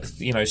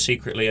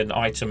 secretly an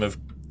item of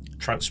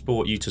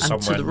transport you to And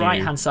somewhere to the new.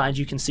 right-hand side,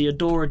 you can see a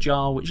door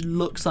ajar, which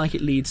looks like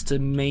it leads to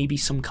maybe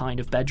some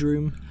kind of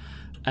bedroom.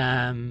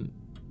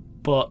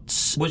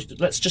 But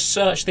let's just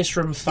search this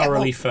room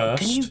thoroughly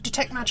first. Can you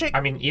detect magic?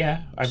 I mean,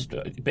 yeah,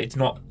 but it's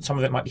not. Some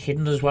of it might be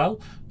hidden as well.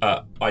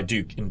 I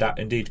do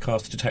indeed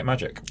cast detect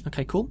magic.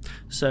 Okay, cool.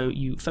 So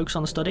you focus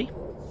on the study,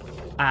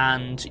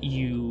 and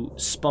you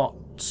spot.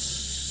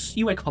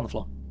 You wake up on the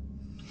floor.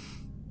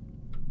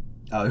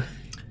 Oh.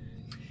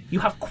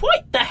 You have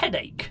quite the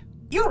headache.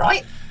 You're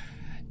right.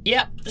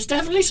 Yeah, there's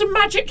definitely some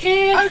magic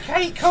here.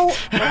 Okay, cool.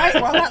 Right,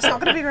 well, that's not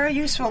going to be very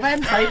useful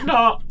then. Afraid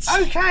not.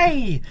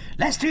 Okay,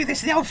 let's do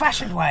this the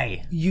old-fashioned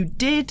way. You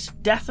did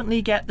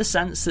definitely get the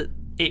sense that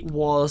it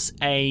was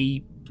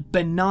a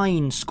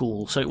benign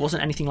school, so it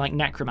wasn't anything like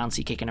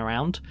necromancy kicking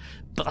around,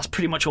 but that's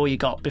pretty much all you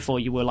got before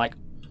you were like...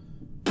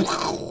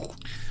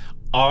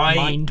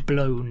 mind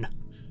blown.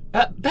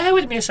 Bear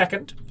with me a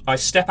second. I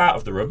step out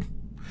of the room.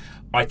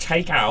 I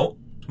take out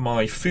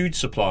my food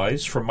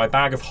supplies from my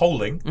bag of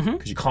holding,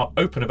 because you can't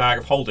open a bag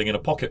of holding in a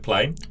pocket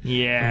plane.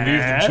 Yes. Move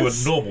them to a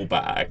normal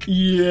bag.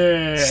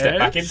 Yes. Step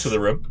back into the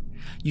room.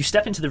 You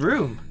step into the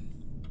room.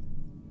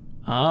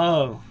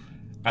 Oh.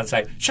 And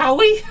say, shall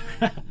we?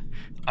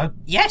 Oh,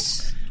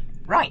 yes.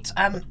 Right,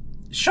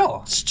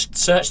 sure.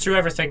 Search through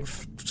everything,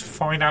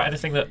 find out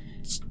anything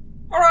that's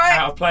All right.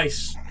 out of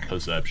place.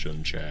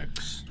 Perception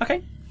checks.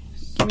 Okay.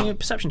 Give me your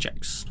perception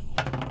checks.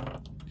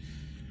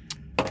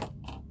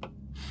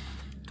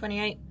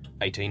 28.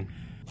 18.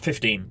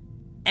 15.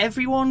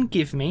 Everyone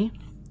give me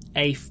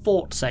a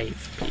fort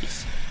save,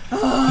 please.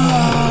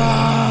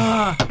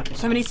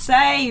 So many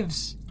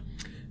saves.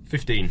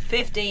 15.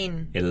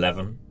 15.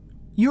 11.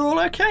 You're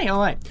all okay, all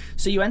right.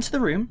 So you enter the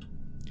room,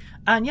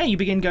 and yeah, you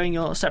begin going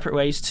your separate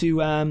ways to,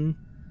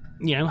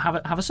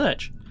 have a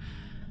search.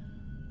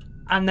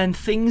 And then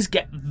things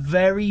get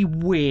very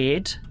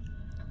weird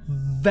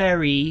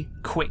very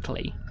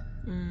quickly.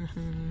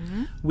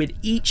 With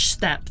each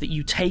step that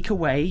you take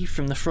away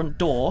from the front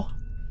door,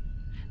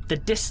 the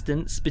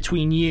distance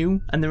between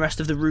you and the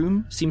rest of the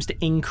room seems to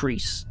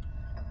increase.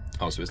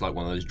 Oh, so it's like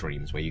one of those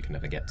dreams where you can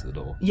never get to the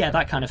door. Yeah,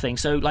 that kind of thing.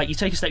 So, like, you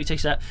take a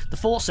step. The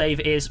fort save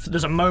is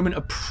there's a moment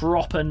of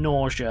proper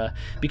nausea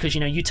because,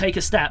 you take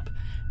a step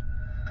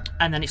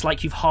and then it's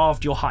like you've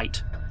halved your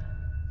height.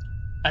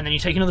 And then you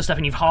take another step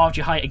and you've halved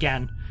your height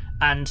again.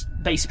 And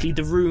basically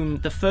the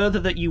room, the further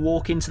that you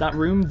walk into that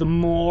room, the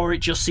more it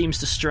just seems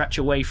to stretch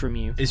away from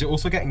you. Is it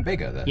also getting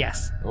bigger then?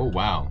 Yes. Oh,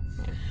 wow.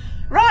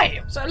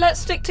 Right. So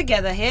let's stick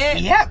together here.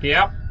 Yep.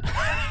 Yep.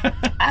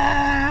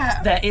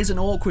 There is an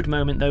awkward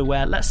moment, though,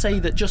 where, let's say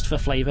that just for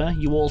flavour,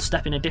 you all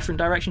step in a different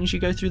direction as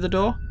you go through the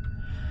door.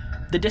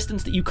 The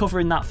distance that you cover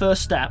in that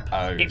first step,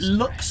 it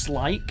looks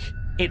like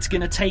it's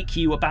going to take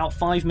you about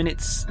 5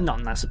 minutes. No,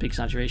 that's a big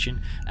exaggeration.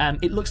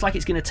 It looks like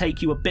it's going to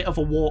take you a bit of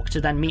a walk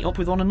to then meet up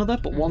with one another,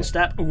 but one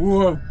step,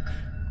 whoa,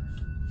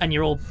 and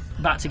you're all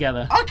back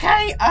together.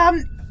 Okay,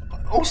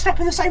 all step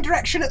in the same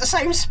direction at the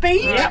same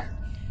speed? Yep.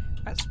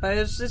 I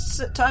suppose it's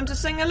time to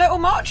sing a little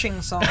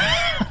marching song.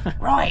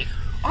 Right.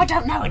 I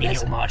don't know any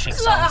little marching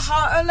songs.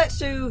 Let's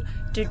do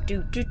do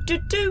do do do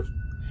do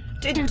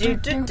do do do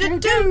do do do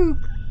do do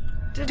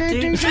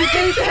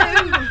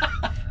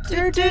I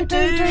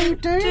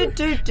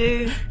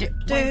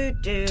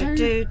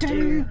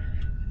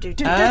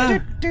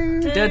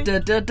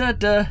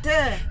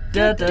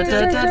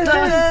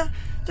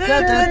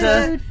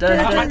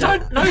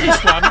don't know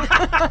this one.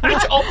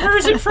 Which opera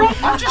is it from?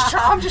 I'm just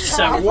trying.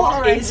 So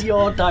what is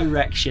your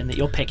direction that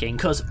you're picking?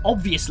 Because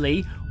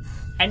obviously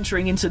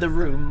entering into the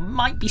room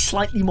might be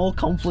slightly more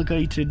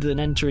complicated than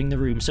entering the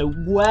room. So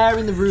where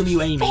in the room are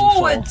you aiming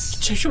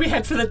Forwards. for? Should we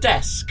head for the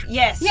desk?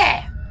 Yes.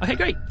 Yeah. Okay,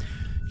 great.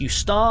 You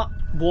start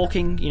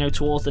walking,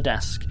 towards the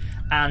desk.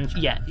 And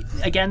yeah,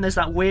 again, there's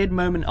that weird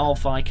moment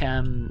of like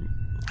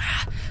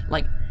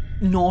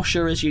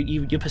nausea as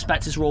your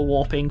perspectives are all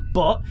warping,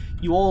 but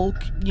you all,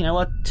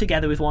 are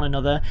together with one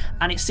another.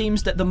 And it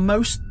seems that the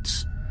most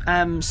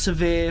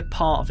severe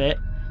part of it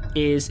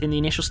is in the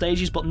initial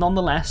stages, but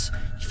nonetheless,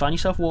 you find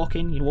yourself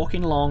you're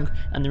walking along,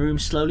 and the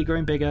room's slowly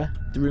growing bigger.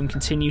 The room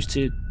continues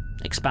to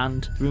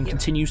expand. The room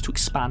continues to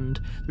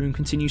expand. The room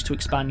continues to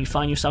expand. You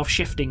find yourself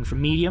shifting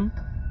from medium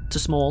to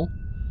small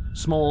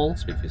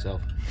Speak for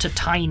yourself. to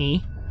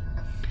tiny.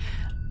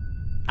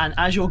 And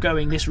as you're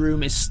going, this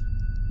room is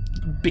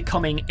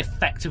becoming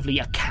effectively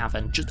a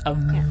cavern, just a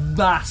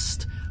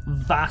vast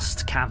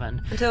vast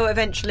cavern. Until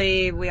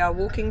eventually we are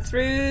walking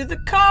through the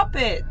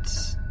carpet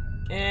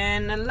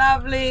in a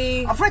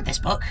lovely... I've read this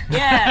book.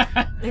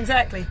 Yeah,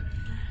 exactly.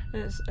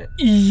 It's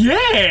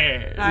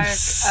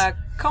Yes! a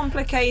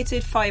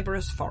complicated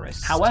fibrous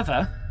forest.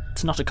 However,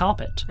 it's not a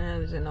carpet.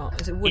 Is it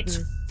not? Is it wooden? It's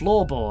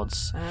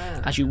floorboards.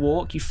 As you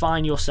walk, you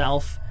find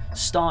yourself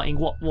starting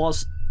what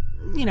was,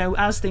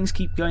 as things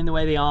keep going the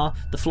way they are,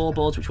 the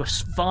floorboards, which were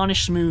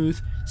varnished smooth,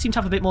 seem to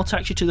have a bit more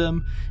texture to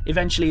them.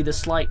 Eventually, there's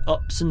slight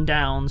ups and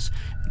downs,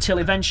 till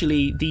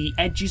eventually the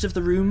edges of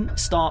the room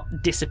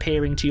start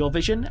disappearing to your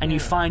vision, and you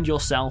find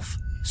yourself,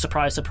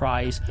 surprise,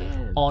 surprise,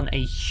 on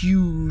a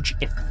huge,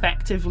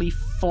 effectively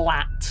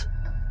flat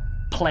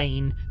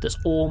plane that's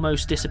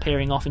almost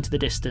disappearing off into the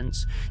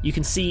distance. You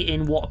can see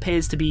in what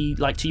appears to be,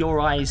 like, to your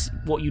eyes,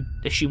 what you'd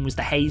assume was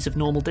the haze of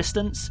normal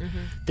distance,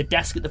 the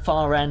desk at the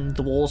far end,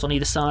 the walls on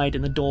either side,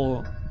 and the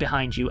door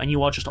behind you, and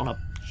you are just on a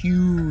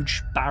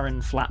huge,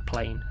 barren, flat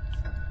plain.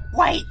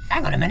 Wait,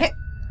 hang on a minute.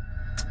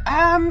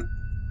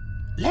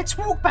 Let's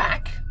walk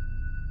back,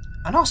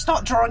 and I'll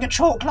start drawing a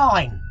chalk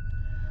line,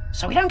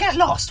 so we don't get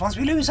lost once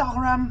we lose our,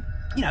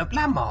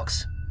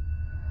 landmarks.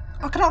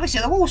 I can hardly see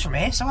the walls from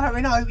here, so I don't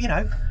really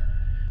know,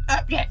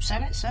 so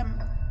let's,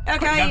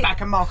 quickly go back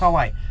and mark our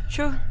way.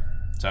 Sure.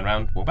 Turn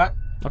around, walk back.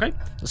 Okay,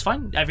 that's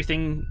fine.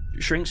 Everything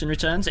shrinks and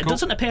returns. It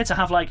doesn't appear to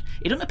have, it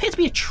doesn't appear to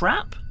be a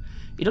trap.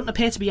 It doesn't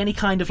appear to be any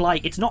kind of,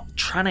 it's not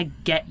trying to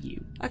get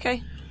you.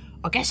 Okay.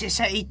 I guess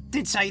he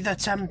did say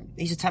that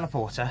he's a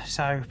teleporter,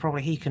 so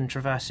probably he can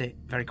traverse it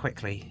very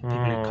quickly.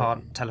 People who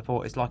can't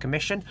teleport is like a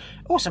mission.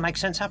 Also makes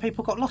sense how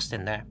people got lost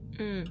in there.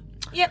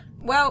 Yep,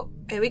 well,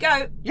 here we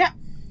go. Yeah.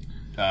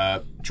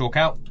 Chalk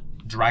out,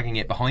 dragging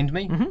it behind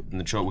me, and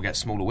the chalk will get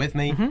smaller with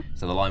me,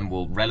 so the line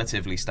will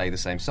relatively stay the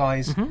same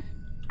size.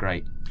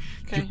 Great.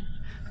 Okay,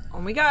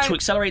 on we go. To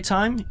accelerate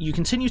time, you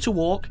continue to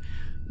walk.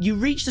 You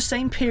reach the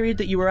same period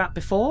that you were at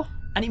before,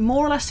 and it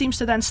more or less seems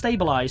to then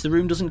stabilise. The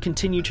room doesn't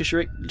continue to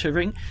shrink.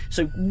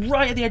 So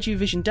right at the edge of your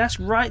vision desk,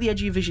 right at the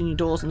edge of your vision your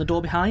doors and the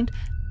door behind,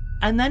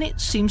 and then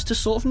it seems to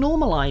sort of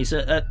normalise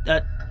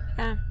at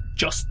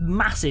just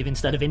massive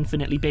instead of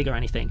infinitely big or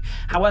anything.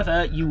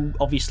 However, you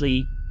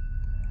obviously...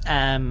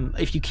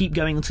 if you keep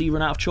going until you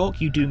run out of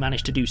chalk, you do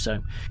manage to do so.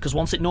 Because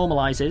once it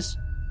normalises,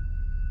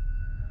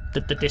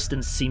 the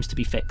distance seems to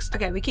be fixed.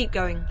 Okay, we keep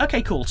going.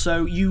 Okay, cool.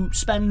 So you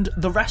spend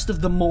the rest of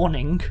the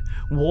morning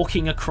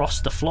walking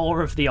across the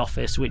floor of the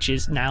office, which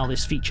is now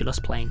this featureless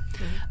plane.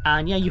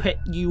 And yeah,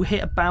 you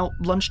hit about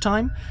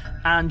lunchtime,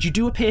 and you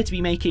do appear to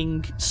be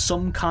making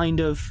some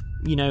kind of,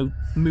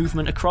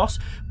 movement across,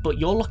 but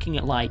you're looking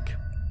at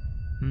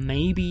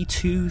maybe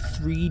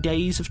 2-3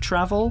 days of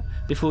travel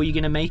before you're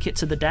going to make it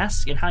to the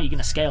desk. And how are you going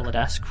to scale the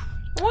desk?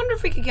 I wonder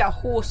if we could get a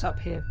horse up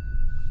here.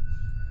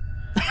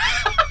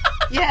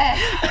 Yeah.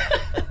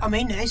 I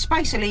mean, it's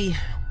basically...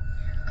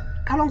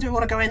 How long do we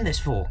want to go in this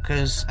for?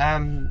 Because,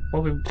 Well,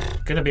 we're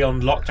going to be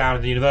on lockdown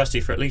in the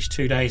university for at least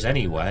 2 days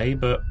anyway,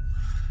 but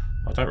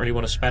I don't really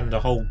want to spend a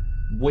whole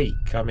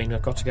week. I mean,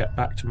 I've got to get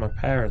back to my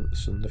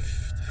parents and the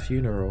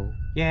funeral.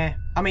 Yeah.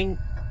 I mean,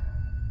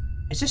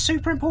 is this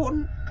super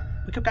important?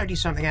 We could go do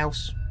something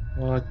else.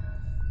 Well,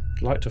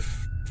 I'd like to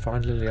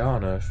find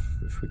Liliana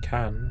if we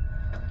can.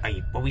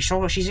 Are we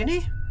sure she's in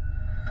here?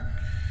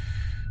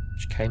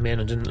 She came in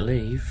and didn't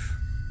leave.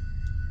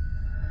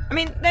 I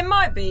mean, there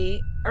might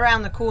be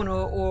around the corner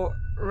or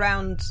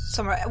around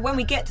somewhere. When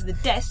we get to the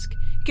desk,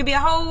 it could be a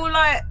whole,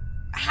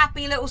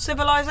 happy little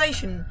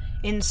civilization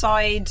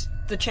inside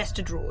the chest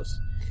of drawers.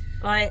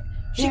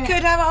 She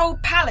could have a whole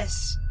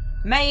palace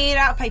made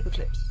out of paper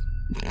clips.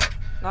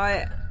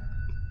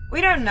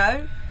 We don't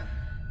know.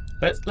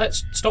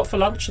 Let's stop for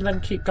lunch and then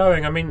keep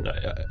going. I mean,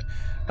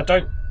 I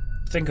don't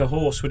think a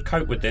horse would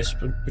cope with this,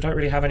 but we don't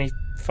really have any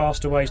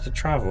faster ways to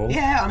travel.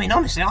 Yeah, I mean,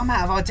 honestly, I'm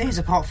out of ideas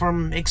apart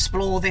from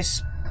explore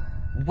this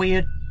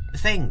weird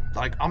thing.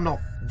 I'm not...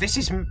 This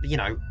is,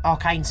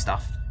 arcane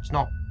stuff. It's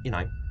not,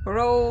 We're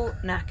all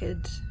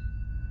knackered.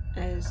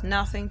 There's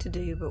nothing to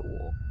do but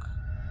walk.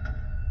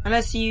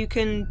 Unless you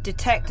can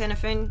detect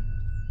anything.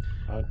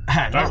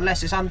 Not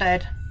unless it's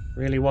undead.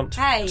 Really want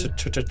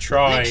to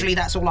try. Literally,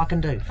 that's all I can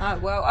do. Oh,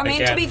 well, I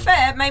mean, to be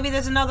fair, maybe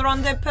there's another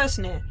undead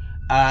person here.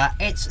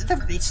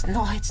 It's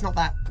not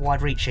that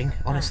wide-reaching,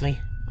 honestly.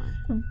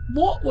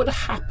 What would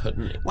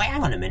happen? Wait,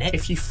 hang on a minute.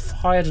 If you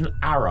fired an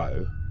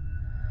arrow?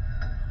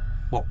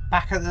 What,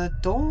 back at the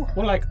door?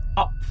 Well,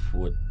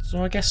 upwards.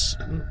 So I guess...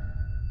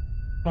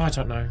 I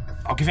don't know.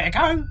 I'll give it a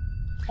go.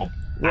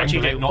 What do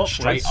you do? Not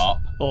straight up.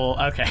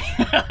 Or, okay.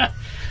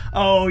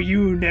 Oh,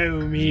 you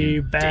know me,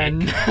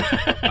 Ben.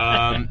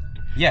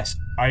 Yes,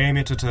 I aim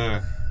it at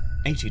a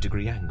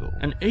 80-degree angle.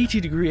 An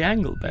 80-degree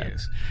angle, Ben.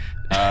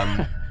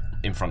 Yes.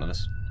 In front of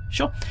us.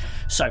 Sure.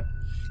 So,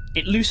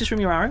 it looses from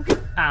your arrow,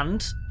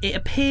 and it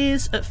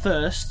appears at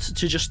first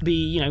to just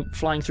be,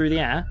 flying through the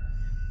air,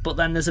 but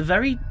then there's a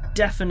very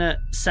definite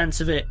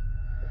sense of it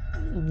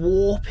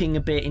warping a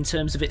bit in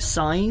terms of its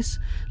size.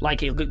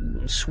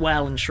 It'll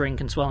swell and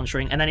shrink and swell and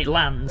shrink, and then it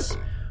lands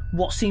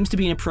what seems to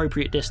be an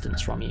appropriate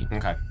distance from you.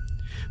 Okay.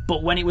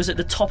 But when it was at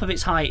the top of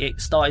its height,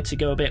 it started to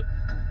go a bit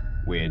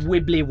Weird.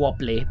 wibbly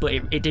wobbly, but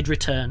it did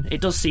return.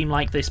 It does seem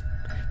like this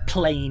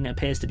plane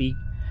appears to be.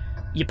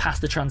 You're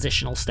past the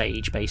transitional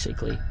stage,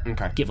 basically.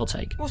 Okay. Give or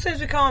take. Well, since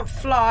we can't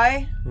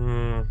fly.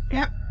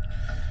 Yeah.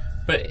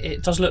 But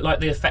it does look like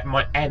the effect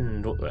might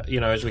end,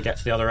 as we get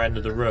to the other end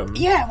of the room.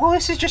 Yeah, well,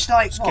 this is just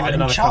like, Give it an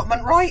another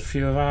enchantment, right?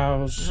 few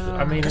hours.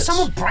 I mean, Can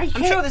someone break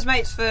I'm it? sure this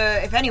makes for,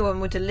 if anyone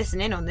were to listen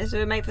in on this, it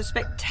would make for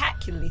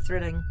spectacularly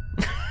thrilling.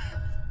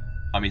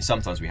 I mean,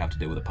 sometimes we have to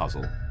deal with a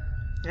puzzle.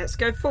 Let's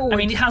go forward. I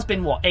mean, it has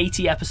been,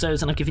 80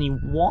 episodes, and I've given you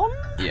one?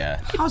 Yeah.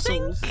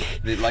 puzzles.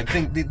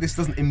 This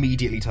doesn't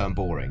immediately turn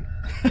boring.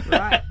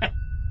 Right.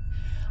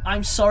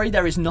 I'm sorry,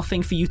 there is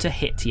nothing for you to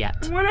hit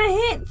yet. I want to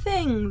hit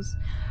things.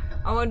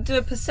 I want to do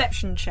a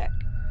perception check.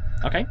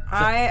 Okay.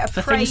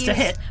 For things to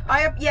hit.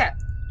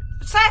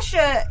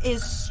 Sasha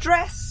is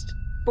stressed,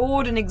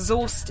 bored, and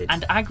exhausted.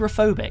 And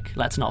agoraphobic,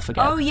 let's not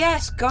forget. Oh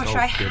yes, gosh, Oh,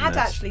 I had goodness.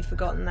 actually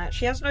forgotten that.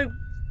 She has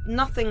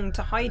nothing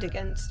to hide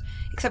against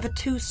except for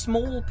two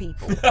small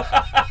people.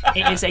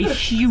 It is a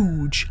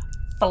huge,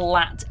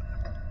 flat,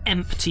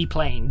 empty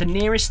plane. The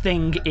nearest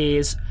thing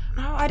is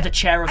the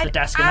chair of the I'd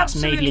desk, and that's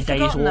maybe a absolutely day's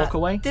forgotten walk that.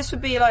 away. This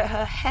would be like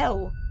her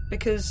hell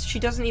because she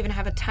doesn't even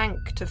have a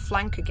tank to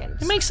flank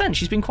against. It makes sense.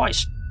 She's been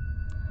quite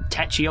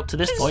tetchy up to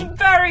this She's point.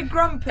 very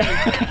grumpy.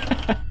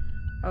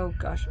 Oh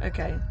gosh.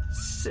 Okay.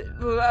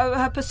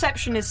 Her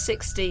perception is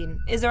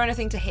 16. Is there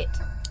anything to hit?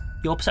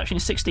 Your perception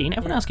is 16.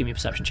 Everyone else give me a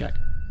perception check.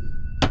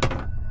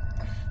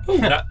 Ooh,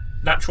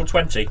 natural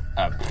 20.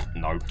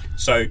 No.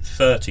 So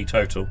 30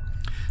 total.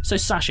 So,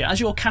 Sasha, as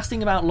you're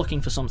casting about looking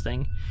for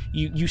something,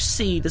 you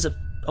see there's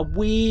a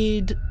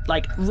weird,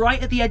 like,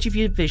 right at the edge of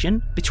your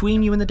vision,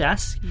 between you and the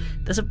desk,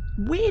 there's a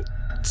weird,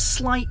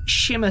 slight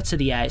shimmer to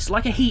the air. It's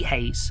like a heat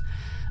haze.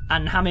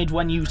 And Hamid,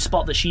 when you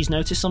spot that she's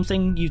noticed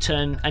something, you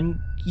turn, and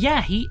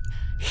yeah, heat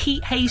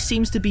haze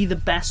seems to be the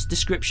best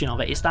description of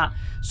it. It's that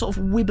sort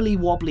of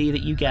wibbly-wobbly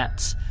that you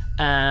get,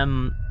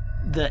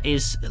 that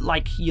is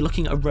like you're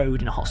looking at a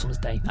road in a hot summer's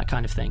day, that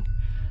kind of thing.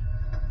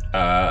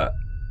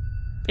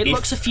 It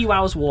looks a few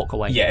hours walk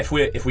away. Yeah, if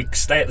we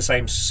stay at the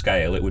same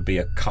scale, it would be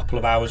a couple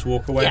of hours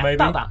walk away, Yeah, maybe.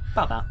 about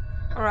that.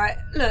 All right.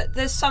 Look,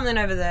 there's something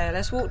over there.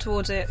 Let's walk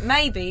towards it.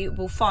 Maybe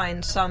we'll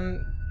find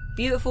some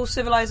beautiful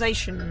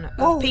civilization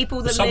of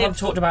people that Someone live.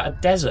 talked about a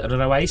desert and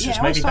an oasis.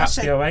 Yeah, Maybe that's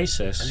said- the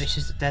oasis. And this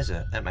is the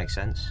desert. That makes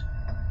sense.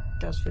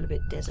 Does feel a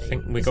bit deserty.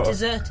 think we it's got a-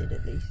 deserted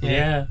at least.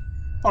 Yeah.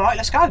 All right,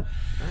 let's go.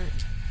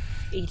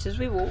 Eat as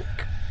we walk.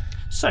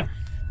 So,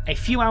 a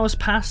few hours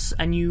pass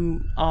and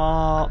you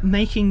are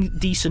making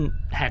decent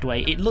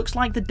headway. It looks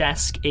like the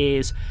desk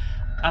is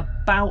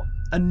about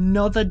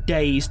another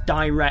day's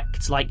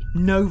direct, like,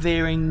 no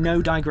veering,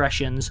 no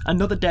digressions.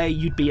 Another day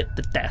you'd be at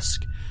the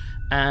desk.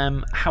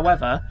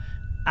 However,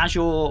 as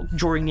you're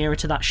drawing nearer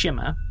to that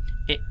shimmer,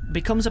 it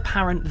becomes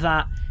apparent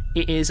that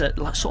it is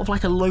sort of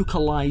like a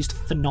localized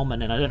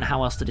phenomenon. I don't know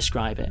how else to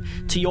describe it.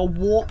 To your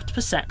warped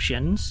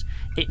perceptions,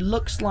 it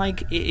looks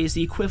like it is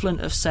the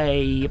equivalent of,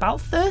 say, about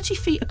 30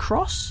 feet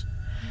across,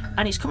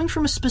 and it's coming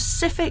from a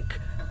specific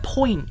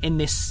point in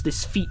this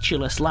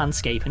featureless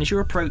landscape. And as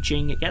you're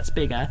approaching, it gets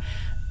bigger,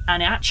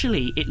 and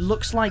actually, it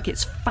looks like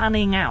it's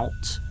fanning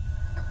out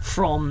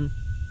from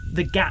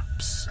the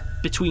gaps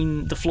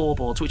between the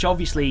floorboards, which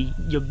obviously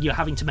you're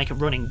having to make a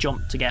running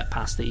jump to get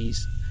past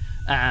these.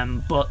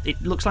 But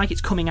it looks like it's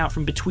coming out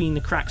from between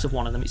the cracks of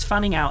one of them. It's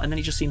fanning out, and then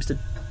it just seems to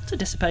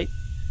dissipate.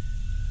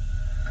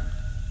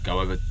 Go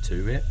over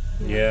to it.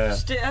 Yeah.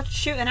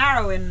 Shoot an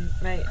arrow in,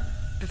 mate,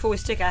 before we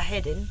stick our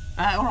head in.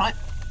 All right.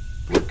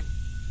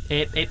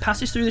 It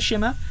passes through the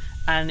shimmer,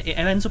 and it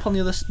ends up on the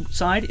other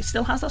side. It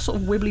still has that sort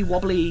of wibbly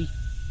wobbly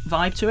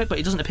vibe to it, but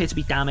it doesn't appear to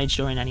be damaged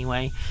or in any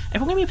way.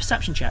 Everyone give me a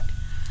perception check.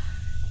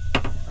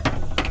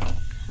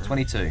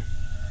 22.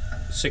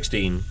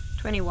 16.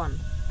 21.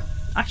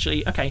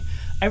 Actually, okay,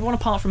 everyone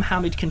apart from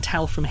Hamid can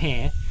tell from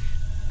here,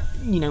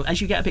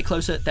 as you get a bit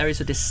closer, there is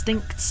a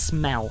distinct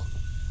smell.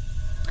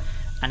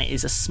 And it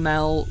is a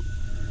smell,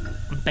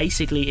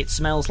 basically it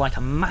smells like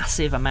a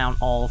massive amount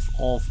of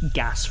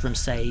gas from,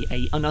 say,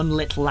 an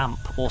unlit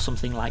lamp or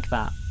something like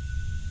that.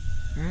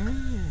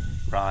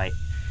 Right.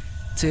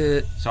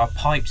 To So our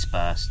pipes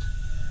burst.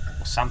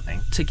 Or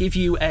something. To give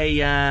you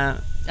a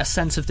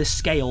sense of the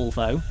scale,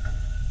 though,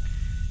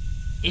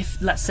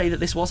 if, let's say that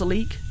this was a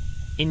leak,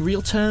 in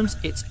real terms,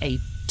 it's a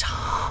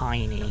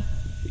tiny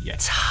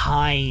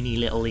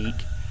little leak.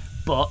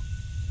 But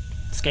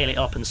scale it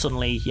up and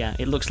suddenly,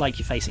 it looks like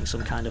you're facing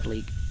some kind of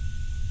leak.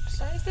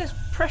 So if there's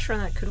pressure on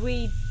that, could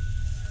we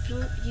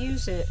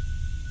use it?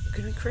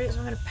 Could we create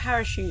some kind of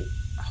parachute,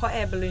 hot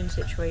air balloon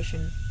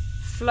situation,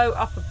 float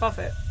up above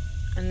it,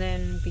 and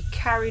then be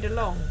carried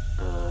along?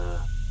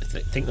 I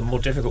think the more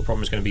difficult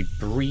problem is going to be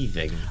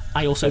breathing.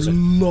 I also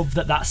love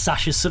that that's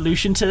Sasha's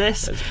solution to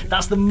this.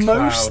 That's the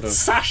most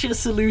Sasha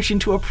solution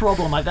to a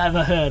problem I've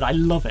ever heard. I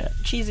love it.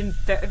 She's in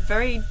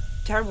very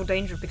terrible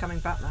danger of becoming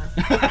Batman.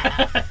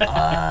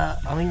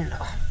 I mean,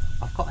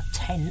 I've got a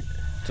tent.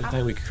 Don't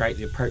think we could create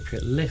the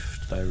appropriate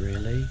lift, though,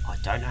 really. I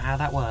don't know how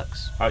that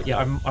works.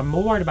 I'm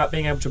more worried about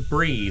being able to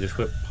breathe if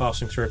we're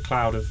passing through a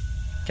cloud of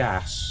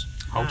gas.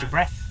 Hold your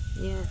breath.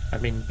 Yeah. I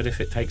mean, but if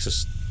it takes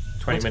us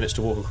 20 minutes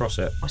to walk across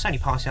it. Well, it's only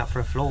passing up for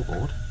a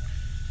floorboard.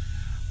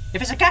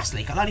 If it's a gas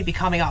leak, it'll only be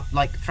coming up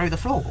like through the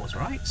floorboards,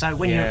 right? So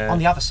when you're on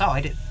the other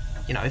side,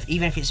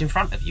 even if it's in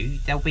front of you,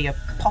 there'll be a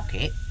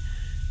pocket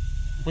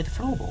with a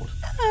floorboard.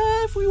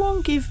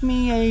 Everyone give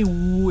me a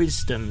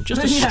wisdom.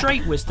 Just a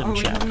straight wisdom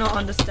check. I'm not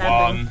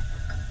understanding. 1.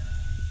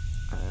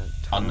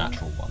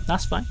 Unnatural 1.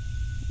 That's fine.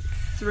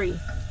 3.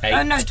 8.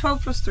 Oh no,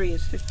 12 plus 3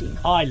 is 15.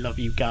 I love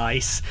you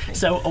guys.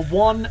 So a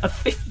 1, a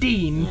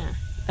 15,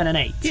 and an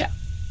 8. Yeah.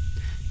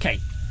 Okay,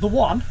 the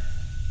 1.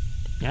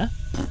 Yeah,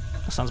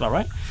 that sounds about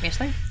right. Yes,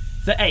 then.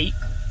 The 8.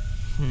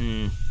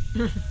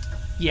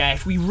 Yeah,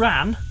 if we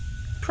ran,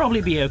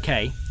 probably be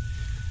okay.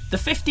 The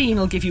 15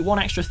 will give you one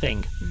extra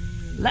thing.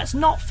 Let's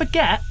not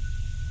forget,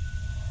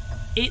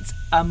 it's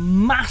a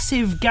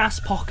massive gas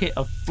pocket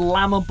of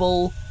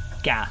flammable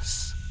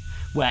gas,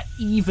 where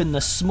even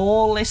the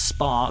smallest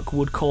spark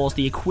would cause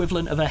the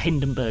equivalent of a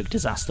Hindenburg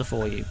disaster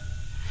for you.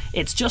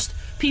 It's just,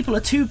 people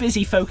are too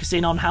busy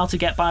focusing on how to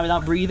get by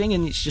without breathing,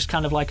 and it's just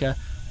kind of like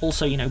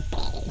also,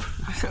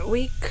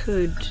 We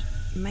could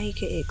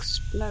make it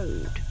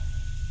explode.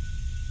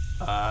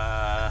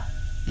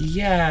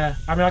 Yeah,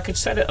 I mean, I could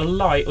set it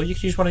alight, or you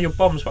could use one of your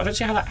bombs, but I don't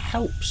see how that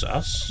helps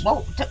us.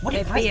 Well, would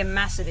it It'd be a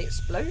massive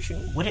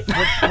explosion. Would it?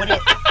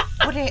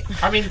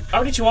 I mean,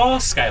 only to our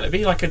scale, it'd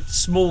be like a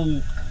small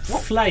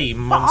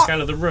flame on the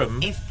scale of the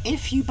room.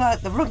 If you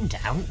burnt the room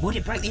down, would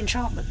it break the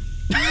enchantment?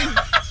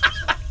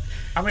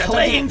 I mean,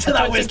 playing to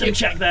that wisdom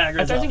check there,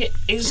 I don't think it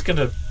is going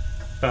to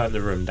burn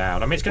the room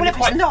down. I mean, it's going Well, to if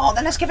be quite it's not,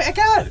 then let's give it a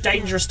go.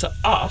 dangerous to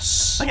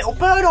us. But it'll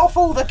burn off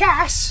all the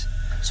gas,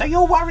 so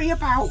you'll worry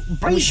about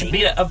breathing. We should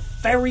be at a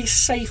very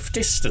safe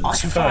distance I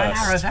can fire an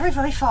first. arrow very,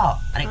 very far,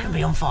 and it can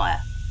be on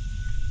fire.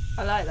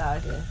 I like that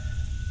idea.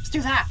 Let's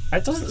do that.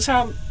 It doesn't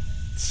sound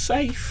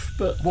safe,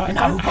 but Well, I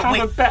no, don't but have we-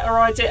 a better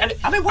idea. And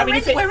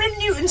We're in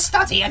Newton's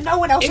study, and no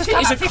one else if has it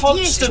come is out a 50 years.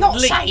 It's constant not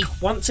leak,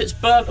 safe. once it's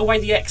burnt away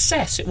the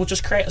excess, it will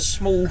just create a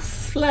small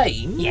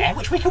flame. Yeah,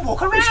 which we can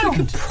walk Which we around.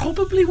 could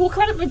probably walk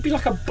around. It would be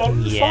like a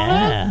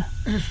bonfire.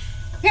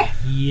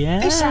 Yeah.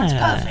 This sounds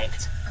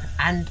perfect.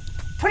 And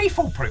pretty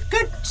foolproof.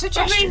 Good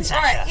suggestion,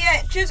 Sasha.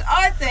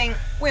 I think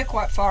we're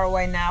quite far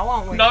away now,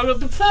 aren't we? No,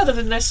 but further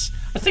than this.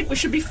 I think we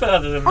should be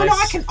further than Oh this.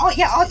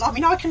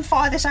 no, I can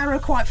fire this arrow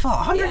quite far.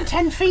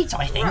 110 feet,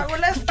 I think. Right, well,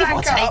 let's Give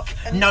or back up take.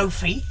 and- No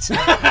feet. No,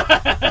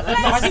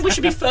 I think we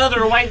should be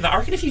further away than that. I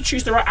reckon if you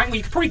choose the right angle,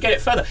 you could probably get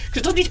it further.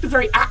 Because it doesn't need to be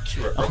very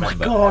accurate,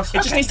 remember? God.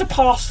 It just needs to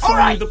pass through All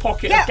right. the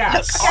pocket Yeah, of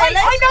gas. look,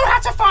 I know how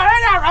to fire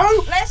an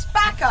arrow. Let's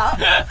back up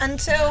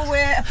until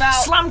we're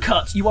about. Slam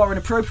cut, you are an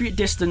appropriate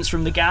distance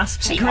from the gas.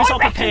 See, Grisop I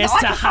reckon appears I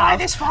to can fire have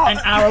this far. an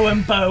arrow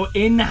and bow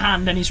in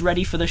hand and is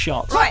ready for the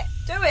shot. Right,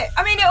 do it.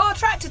 I mean, it'll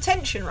attract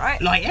attention,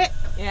 right? Light it.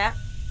 Yeah.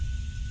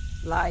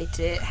 Light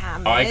it,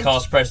 Hamid. I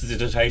cast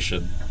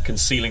prestidigitation,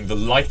 concealing the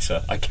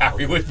lighter I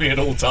carry with me at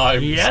all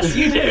times. Yes,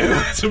 you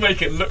do. To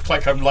make it look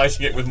like I'm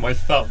lighting it with my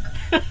thumb.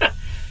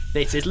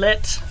 This is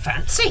lit.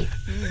 Fancy.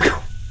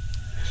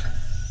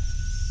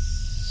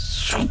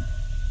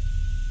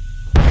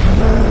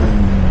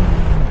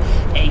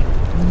 A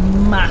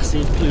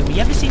massive plume.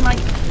 You ever seen like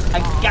a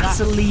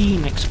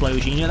gasoline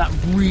explosion? You know, that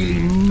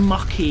really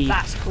mucky,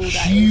 That's cool, that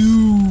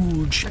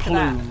huge Look at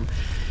that. plume.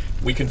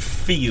 We can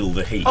feel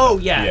the heat. Oh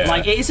yeah,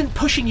 like it isn't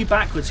pushing you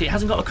backwards. It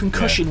hasn't got a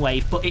concussion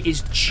wave, but it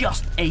is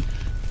just a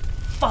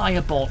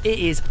fireball. It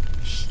is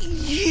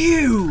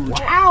huge.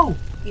 Wow.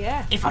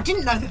 Yeah. If I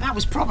didn't know that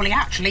was probably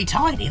actually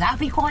tiny, that'd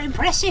be quite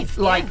impressive.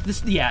 Like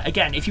this, yeah.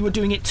 Again, if you were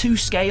doing it to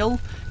scale,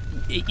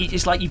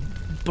 it's like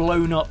you've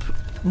blown up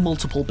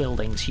multiple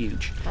buildings.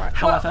 Huge. Right.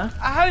 However,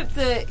 Well, I hope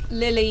that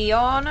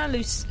Liliana,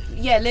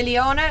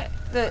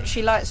 that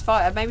she lights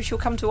fire. Maybe she'll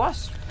come to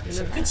us. It's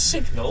a good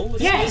signal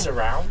if Yeah. it is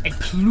around. a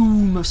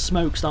plume of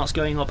smoke starts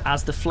going up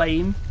as the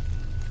flame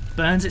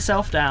burns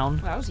itself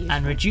down That was useful.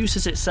 and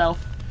reduces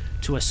itself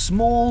to a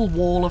small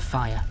wall of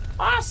fire.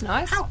 Oh, that's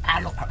nice. How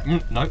long?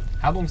 No.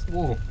 How long's the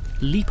wall?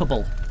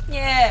 Leapable.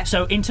 Yeah.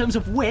 So in terms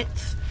of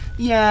width,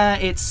 yeah,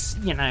 it's,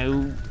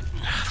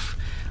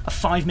 a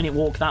 5-minute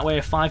walk that way,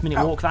 a 5-minute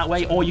walk that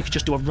way, or you could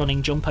just do a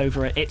running jump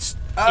over it.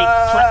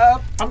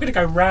 I'm going to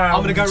go round.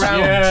 I'm going to go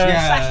round.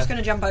 Sasha's going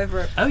to jump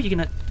over it. Oh, you're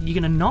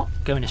gonna not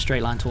go in a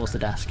straight line towards the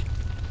desk.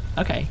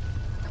 Okay.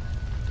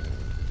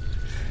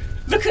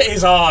 Look at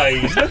his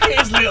eyes. Look at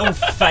his little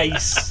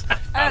face.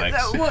 Alex.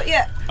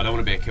 Yeah. I don't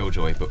want to be a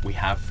killjoy, but we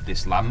have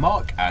this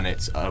landmark, and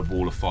it's a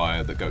wall of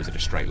fire that goes in a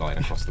straight line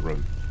across the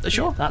room.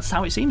 Sure, that's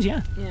how it seems,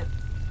 yeah.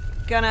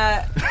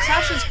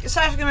 Sasha's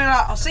gonna be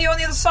like, I'll see you on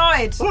the other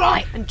side.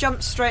 Right. And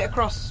jump straight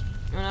across.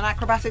 On an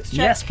acrobatics check.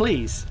 Yes,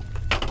 please.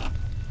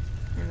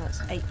 And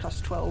that's 8 plus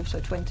 12, so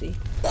 20.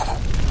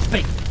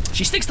 Wait,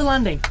 she sticks the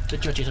landing. The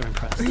judges are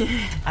impressed.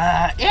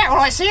 Yeah, all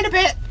right, see you in a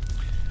bit.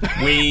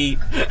 We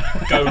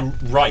go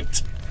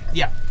right.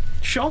 Yeah.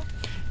 Sure.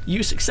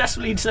 You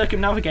successfully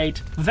circumnavigate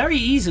very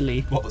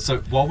easily. So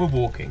while we're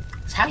walking,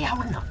 It's how you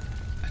hold them.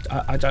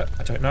 I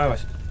don't know. I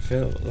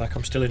feel like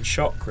I'm still in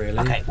shock, really.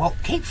 Okay, well,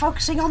 keep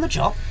focusing on the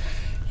job.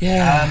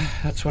 Yeah,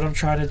 that's what I'm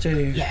trying to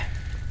do. Yeah.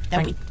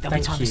 There'll be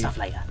thank time you. for stuff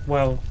later.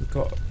 Well, we've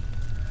got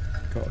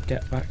to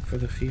get back for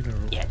the funeral.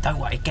 Yeah, don't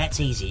worry, it gets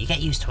easy. You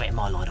get used to it in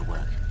my line of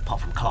work.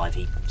 Apart from Clive,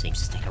 he seems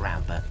to stick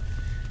around, but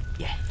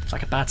yeah. It's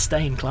like a bad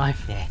stain,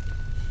 Clive. Yeah.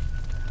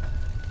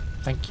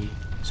 Thank you.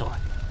 It's alright.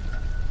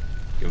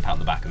 Give him a pat on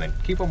the back and then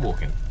keep on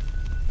walking.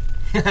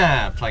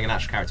 Playing an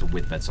actual character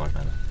with bedside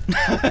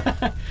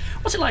manner.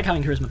 What's it like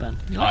having Charisma, Ben?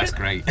 You like That's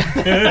great.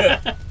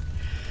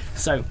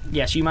 So,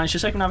 yes, you managed to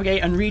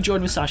circumnavigate and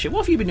rejoin with Sasha.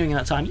 What have you been doing in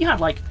that time? You had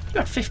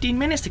 15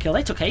 minutes to kill.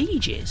 They took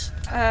ages.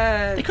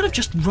 They could have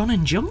just run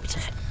and jumped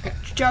it.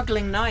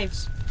 Juggling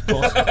knives.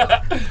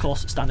 Of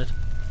course, standard.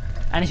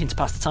 Anything to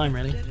pass the time,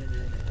 really.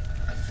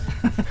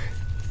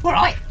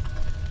 Alright.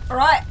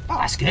 Alright. Oh,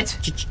 that's good.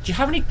 Do you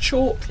have any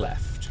chalk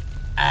left?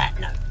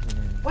 No.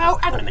 Well,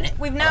 hang on a minute.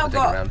 We've now dig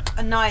got around.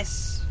 a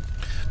nice...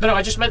 No,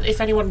 I just meant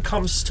if anyone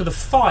comes to the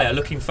fire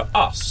looking for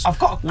us, I've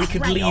got a we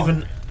could crayon. leave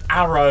an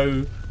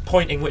arrow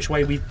pointing which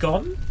way we've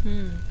gone.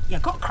 Yeah,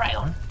 I've got a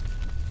crayon.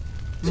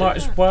 Might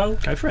as well.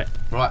 Go for it.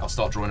 Right, I'll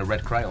start drawing a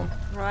red crayon.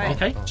 Right.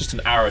 Okay. Just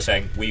an arrow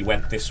saying we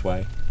went this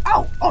way.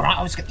 Oh,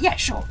 alright, yeah,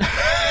 sure.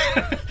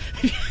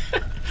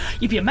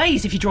 You'd be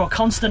amazed if you draw a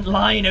constant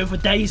line over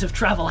days of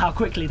travel, how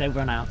quickly they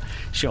run out.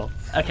 Sure.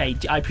 Okay,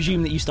 I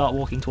presume that you start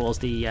walking towards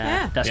the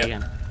desk Yep.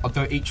 again. I'll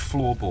do each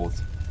floorboard.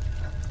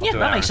 Yeah, do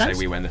that an makes arrow and sense.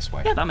 say we went this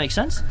way. Yeah, that makes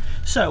sense.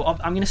 So I'm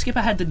going to skip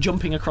ahead to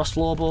jumping across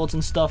floorboards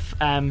and stuff,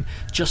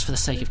 just for the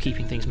sake of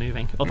keeping things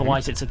moving.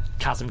 Otherwise, it's a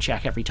chasm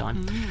check every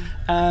time.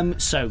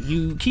 So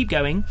you keep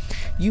going.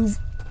 You've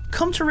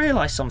come to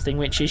realise something,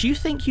 which is you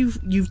think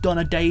you've done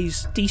a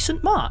day's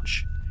decent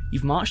march.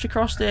 You've marched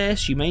across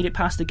this. You made it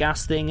past the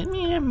gas thing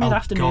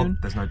mid-afternoon. Oh, God,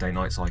 there's no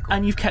day-night cycle.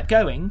 And you've kept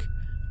going,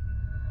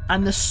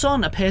 and the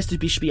sun appears to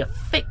be a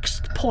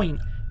fixed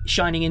point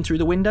shining in through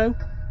the window.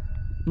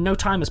 No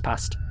time has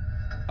passed.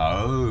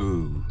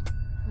 Oh.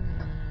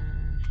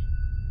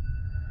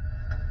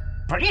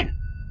 Brilliant.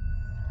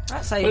 That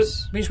Well, it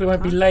saves... means we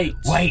won't be late.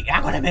 Wait,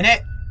 hang on a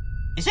minute.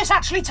 Is this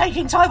actually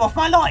taking time off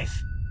my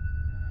life?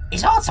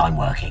 Is our time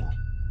working?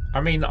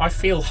 I mean, I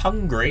feel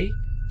hungry,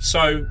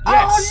 so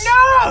yes.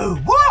 Oh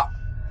no! What?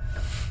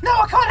 No,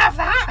 I can't have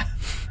that.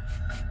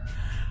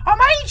 I'm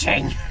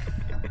aging.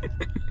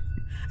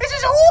 This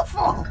is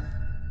awful.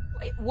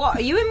 Wait, what?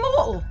 Are you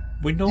immortal?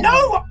 We're not.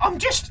 No, I'm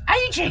just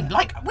aging.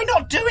 We're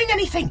not doing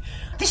anything.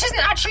 This isn't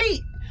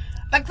actually...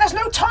 there's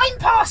no time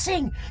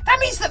passing. That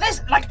means that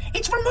there's...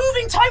 it's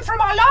removing time from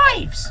our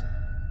lives.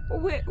 Well,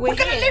 We're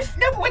gonna here. live...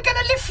 No, but we're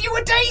gonna live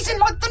fewer days in,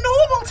 the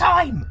normal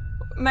time.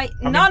 Mate,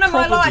 I mean, none of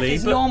my life probably,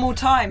 is but normal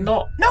time.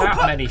 Not No, that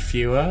but- many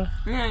fewer.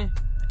 Yeah.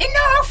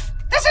 Enough!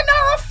 There's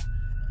enough!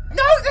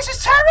 No, this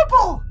is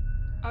terrible!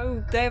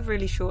 Oh, they have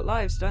really short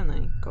lives, don't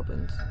they,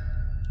 goblins?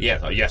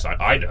 Yes,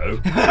 I know.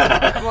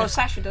 Well,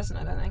 Sasha doesn't,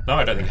 I don't think. No,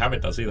 I don't think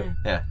Hamid does either.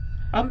 Yeah.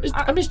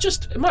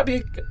 It might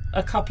be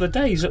a couple of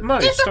days at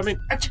most. I mean,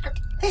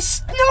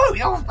 This...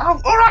 No!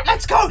 All right,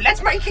 let's go.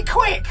 Let's make it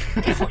quick.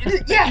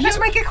 Let's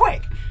make it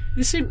quick.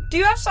 you seem. Do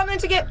you have something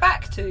to get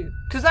back to?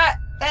 Because that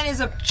then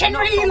is a...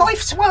 Generally, not-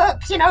 life's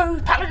work,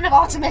 Paladin of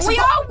Artemis. We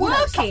I've are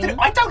got, stuff to working.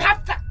 do. I don't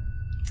have that.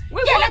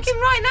 We're Yeah, working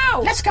right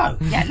now. Let's go.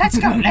 Yeah, let's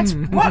go. Let's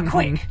work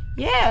quick.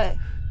 Yeah.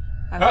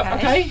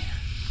 Okay.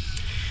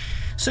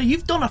 So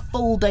you've done a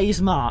full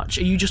day's march.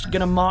 Are you just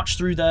going to march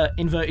through the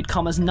inverted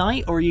commas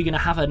night, or are you going to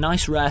have a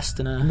nice rest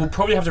and a... We'll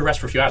probably have to rest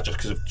for a few hours just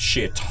because of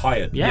sheer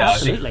tiredness. Yeah, I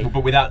absolutely. think,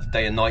 but without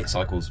day and night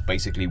cycles,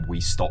 basically we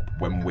stop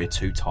when we're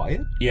too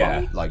tired.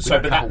 Yeah. Right? We So,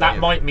 don't but have a that way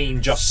of- might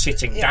mean just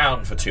sitting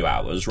down for 2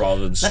 hours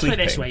rather than Let's put sleeping.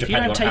 it this way, if you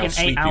depending don't on take how an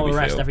sleepy 8-hour we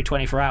rest feel. every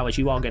 24 hours,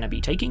 you are going to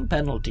be taking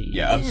penalties.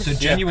 Yeah, so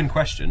genuine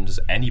question, does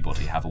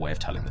anybody have a way of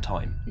telling the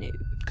time? No.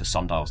 Because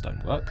sundials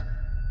don't work,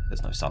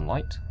 there's no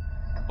sunlight,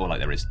 or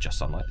there is just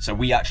sunlight. So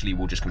we actually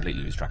will just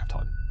completely lose track of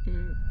time.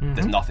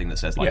 There's nothing that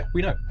says, Yeah.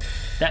 we know.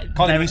 There- Can't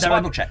there- even there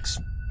survival are- checks.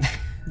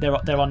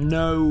 There are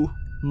no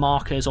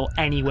markers or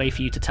any way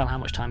for you to tell how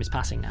much time is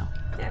passing now.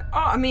 Yeah. Oh,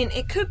 I mean,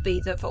 it could be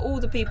that for all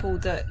the people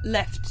that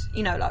left,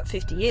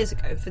 50 years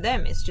ago, for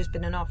them it's just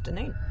been an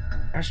afternoon.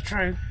 That's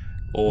true.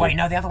 Or, Wait,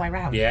 no, the other way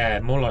round. Yeah,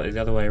 more likely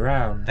the other way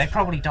around. They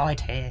probably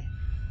died here.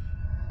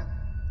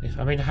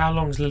 I mean, how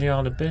long's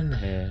Liliana been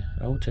here?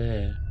 Oh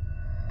dear.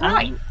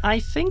 Right. I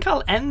think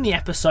I'll end the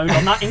episode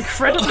on that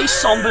incredibly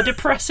somber,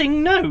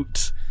 depressing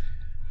note.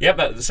 Yep,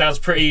 that sounds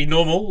pretty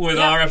normal with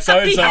our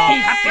episodes.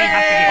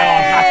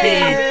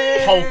 Happy.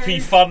 Pulpy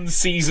fun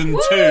season 2.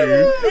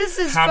 This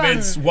is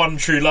Hamid's fun. one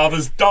true love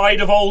has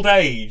died of old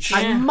age.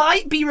 I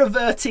might be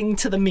reverting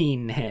to the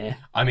mean here.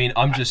 I mean,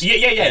 I'm just...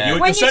 Yeah. You're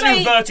When you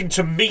certainly say- reverting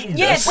to meanness.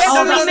 Yes,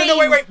 Oh, the no,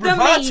 wait, mean, the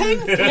reverting?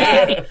 mean.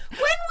 Yeah. When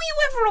were you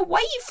ever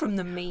away from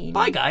the mean?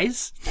 Bye,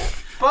 guys.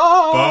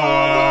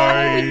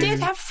 I mean, we did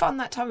have fun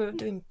that time we were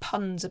doing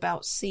puns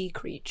about sea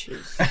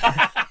creatures.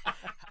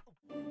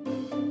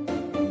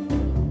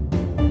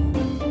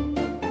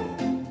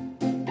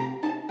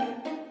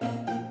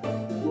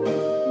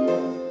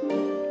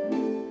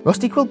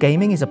 Rusty Quill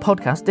Gaming is a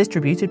podcast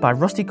distributed by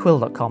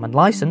rustyquill.com and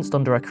licensed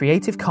under a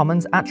Creative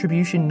Commons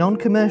Attribution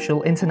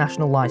Non-Commercial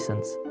International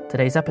License.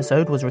 Today's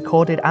episode was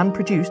recorded and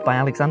produced by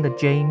Alexander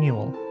J.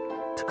 Newell.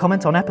 To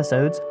comment on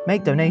episodes,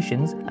 make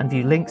donations, and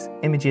view links,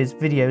 images,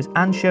 videos,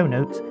 and show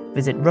notes,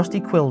 visit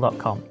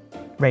rustyquill.com.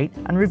 Rate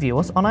and review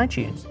us on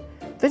iTunes.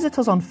 Visit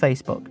us on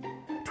Facebook.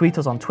 Tweet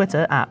us on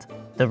Twitter at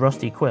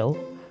 @TheRustyQuill,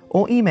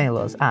 or email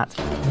us at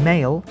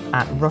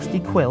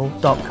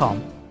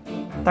mail@rustyquill.com.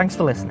 Thanks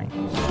for listening.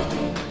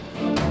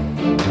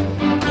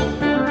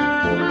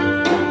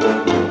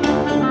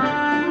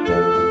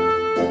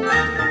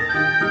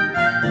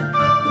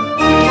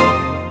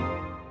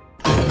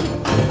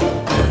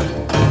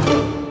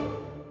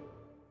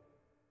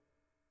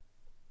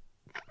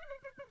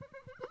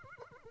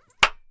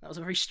 That was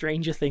a very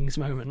Stranger Things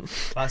moment.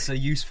 That's a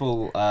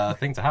useful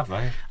thing to have,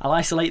 though. I'll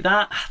isolate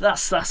that.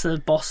 That's a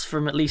boss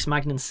from at least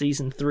Magnus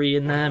season 3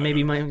 in there,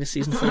 maybe Magnus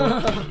season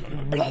 4.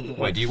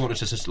 Wait, do you want us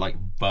to just like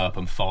burp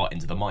and fart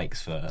into the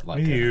mics for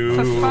like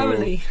For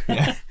Foley.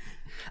 Yeah.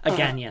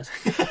 Again, yes.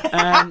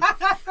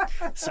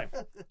 So.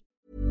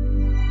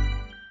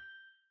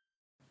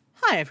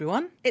 Hi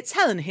everyone, it's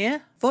Helen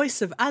here,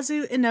 voice of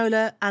Azu,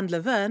 Enola and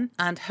Laverne,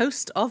 and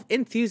host of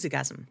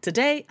Enthusiasm.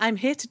 Today I'm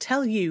here to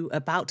tell you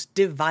about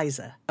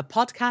Divisor, a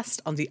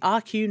podcast on the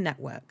RQ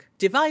network.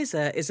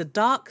 Divisor is a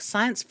dark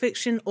science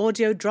fiction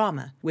audio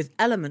drama with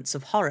elements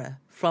of horror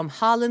from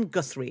Harlan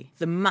Guthrie,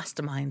 the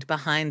mastermind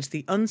behind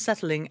the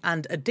unsettling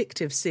and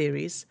addictive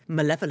series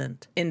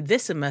Malevolent. In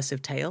this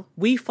immersive tale,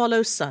 we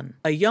follow Sun,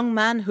 a young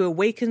man who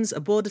awakens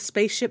aboard a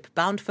spaceship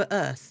bound for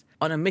Earth,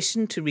 on a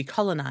mission to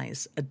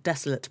recolonize a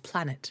desolate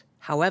planet.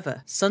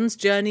 However, Sun's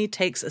journey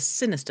takes a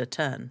sinister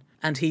turn,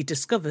 and he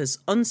discovers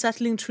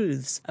unsettling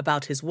truths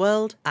about his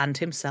world and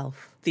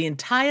himself. The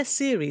entire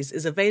series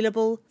is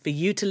available for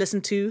you to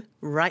listen to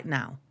right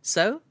now.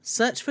 So,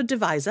 search for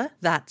Divisor,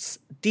 that's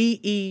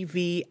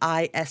DEVISER,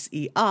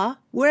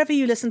 wherever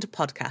you listen to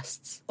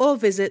podcasts, or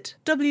visit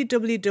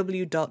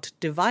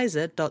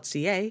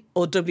www.divisor.ca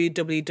or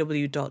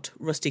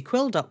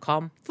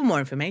www.rustyquill.com for more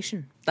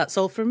information. That's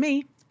all from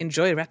me.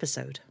 Enjoy your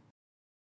episode.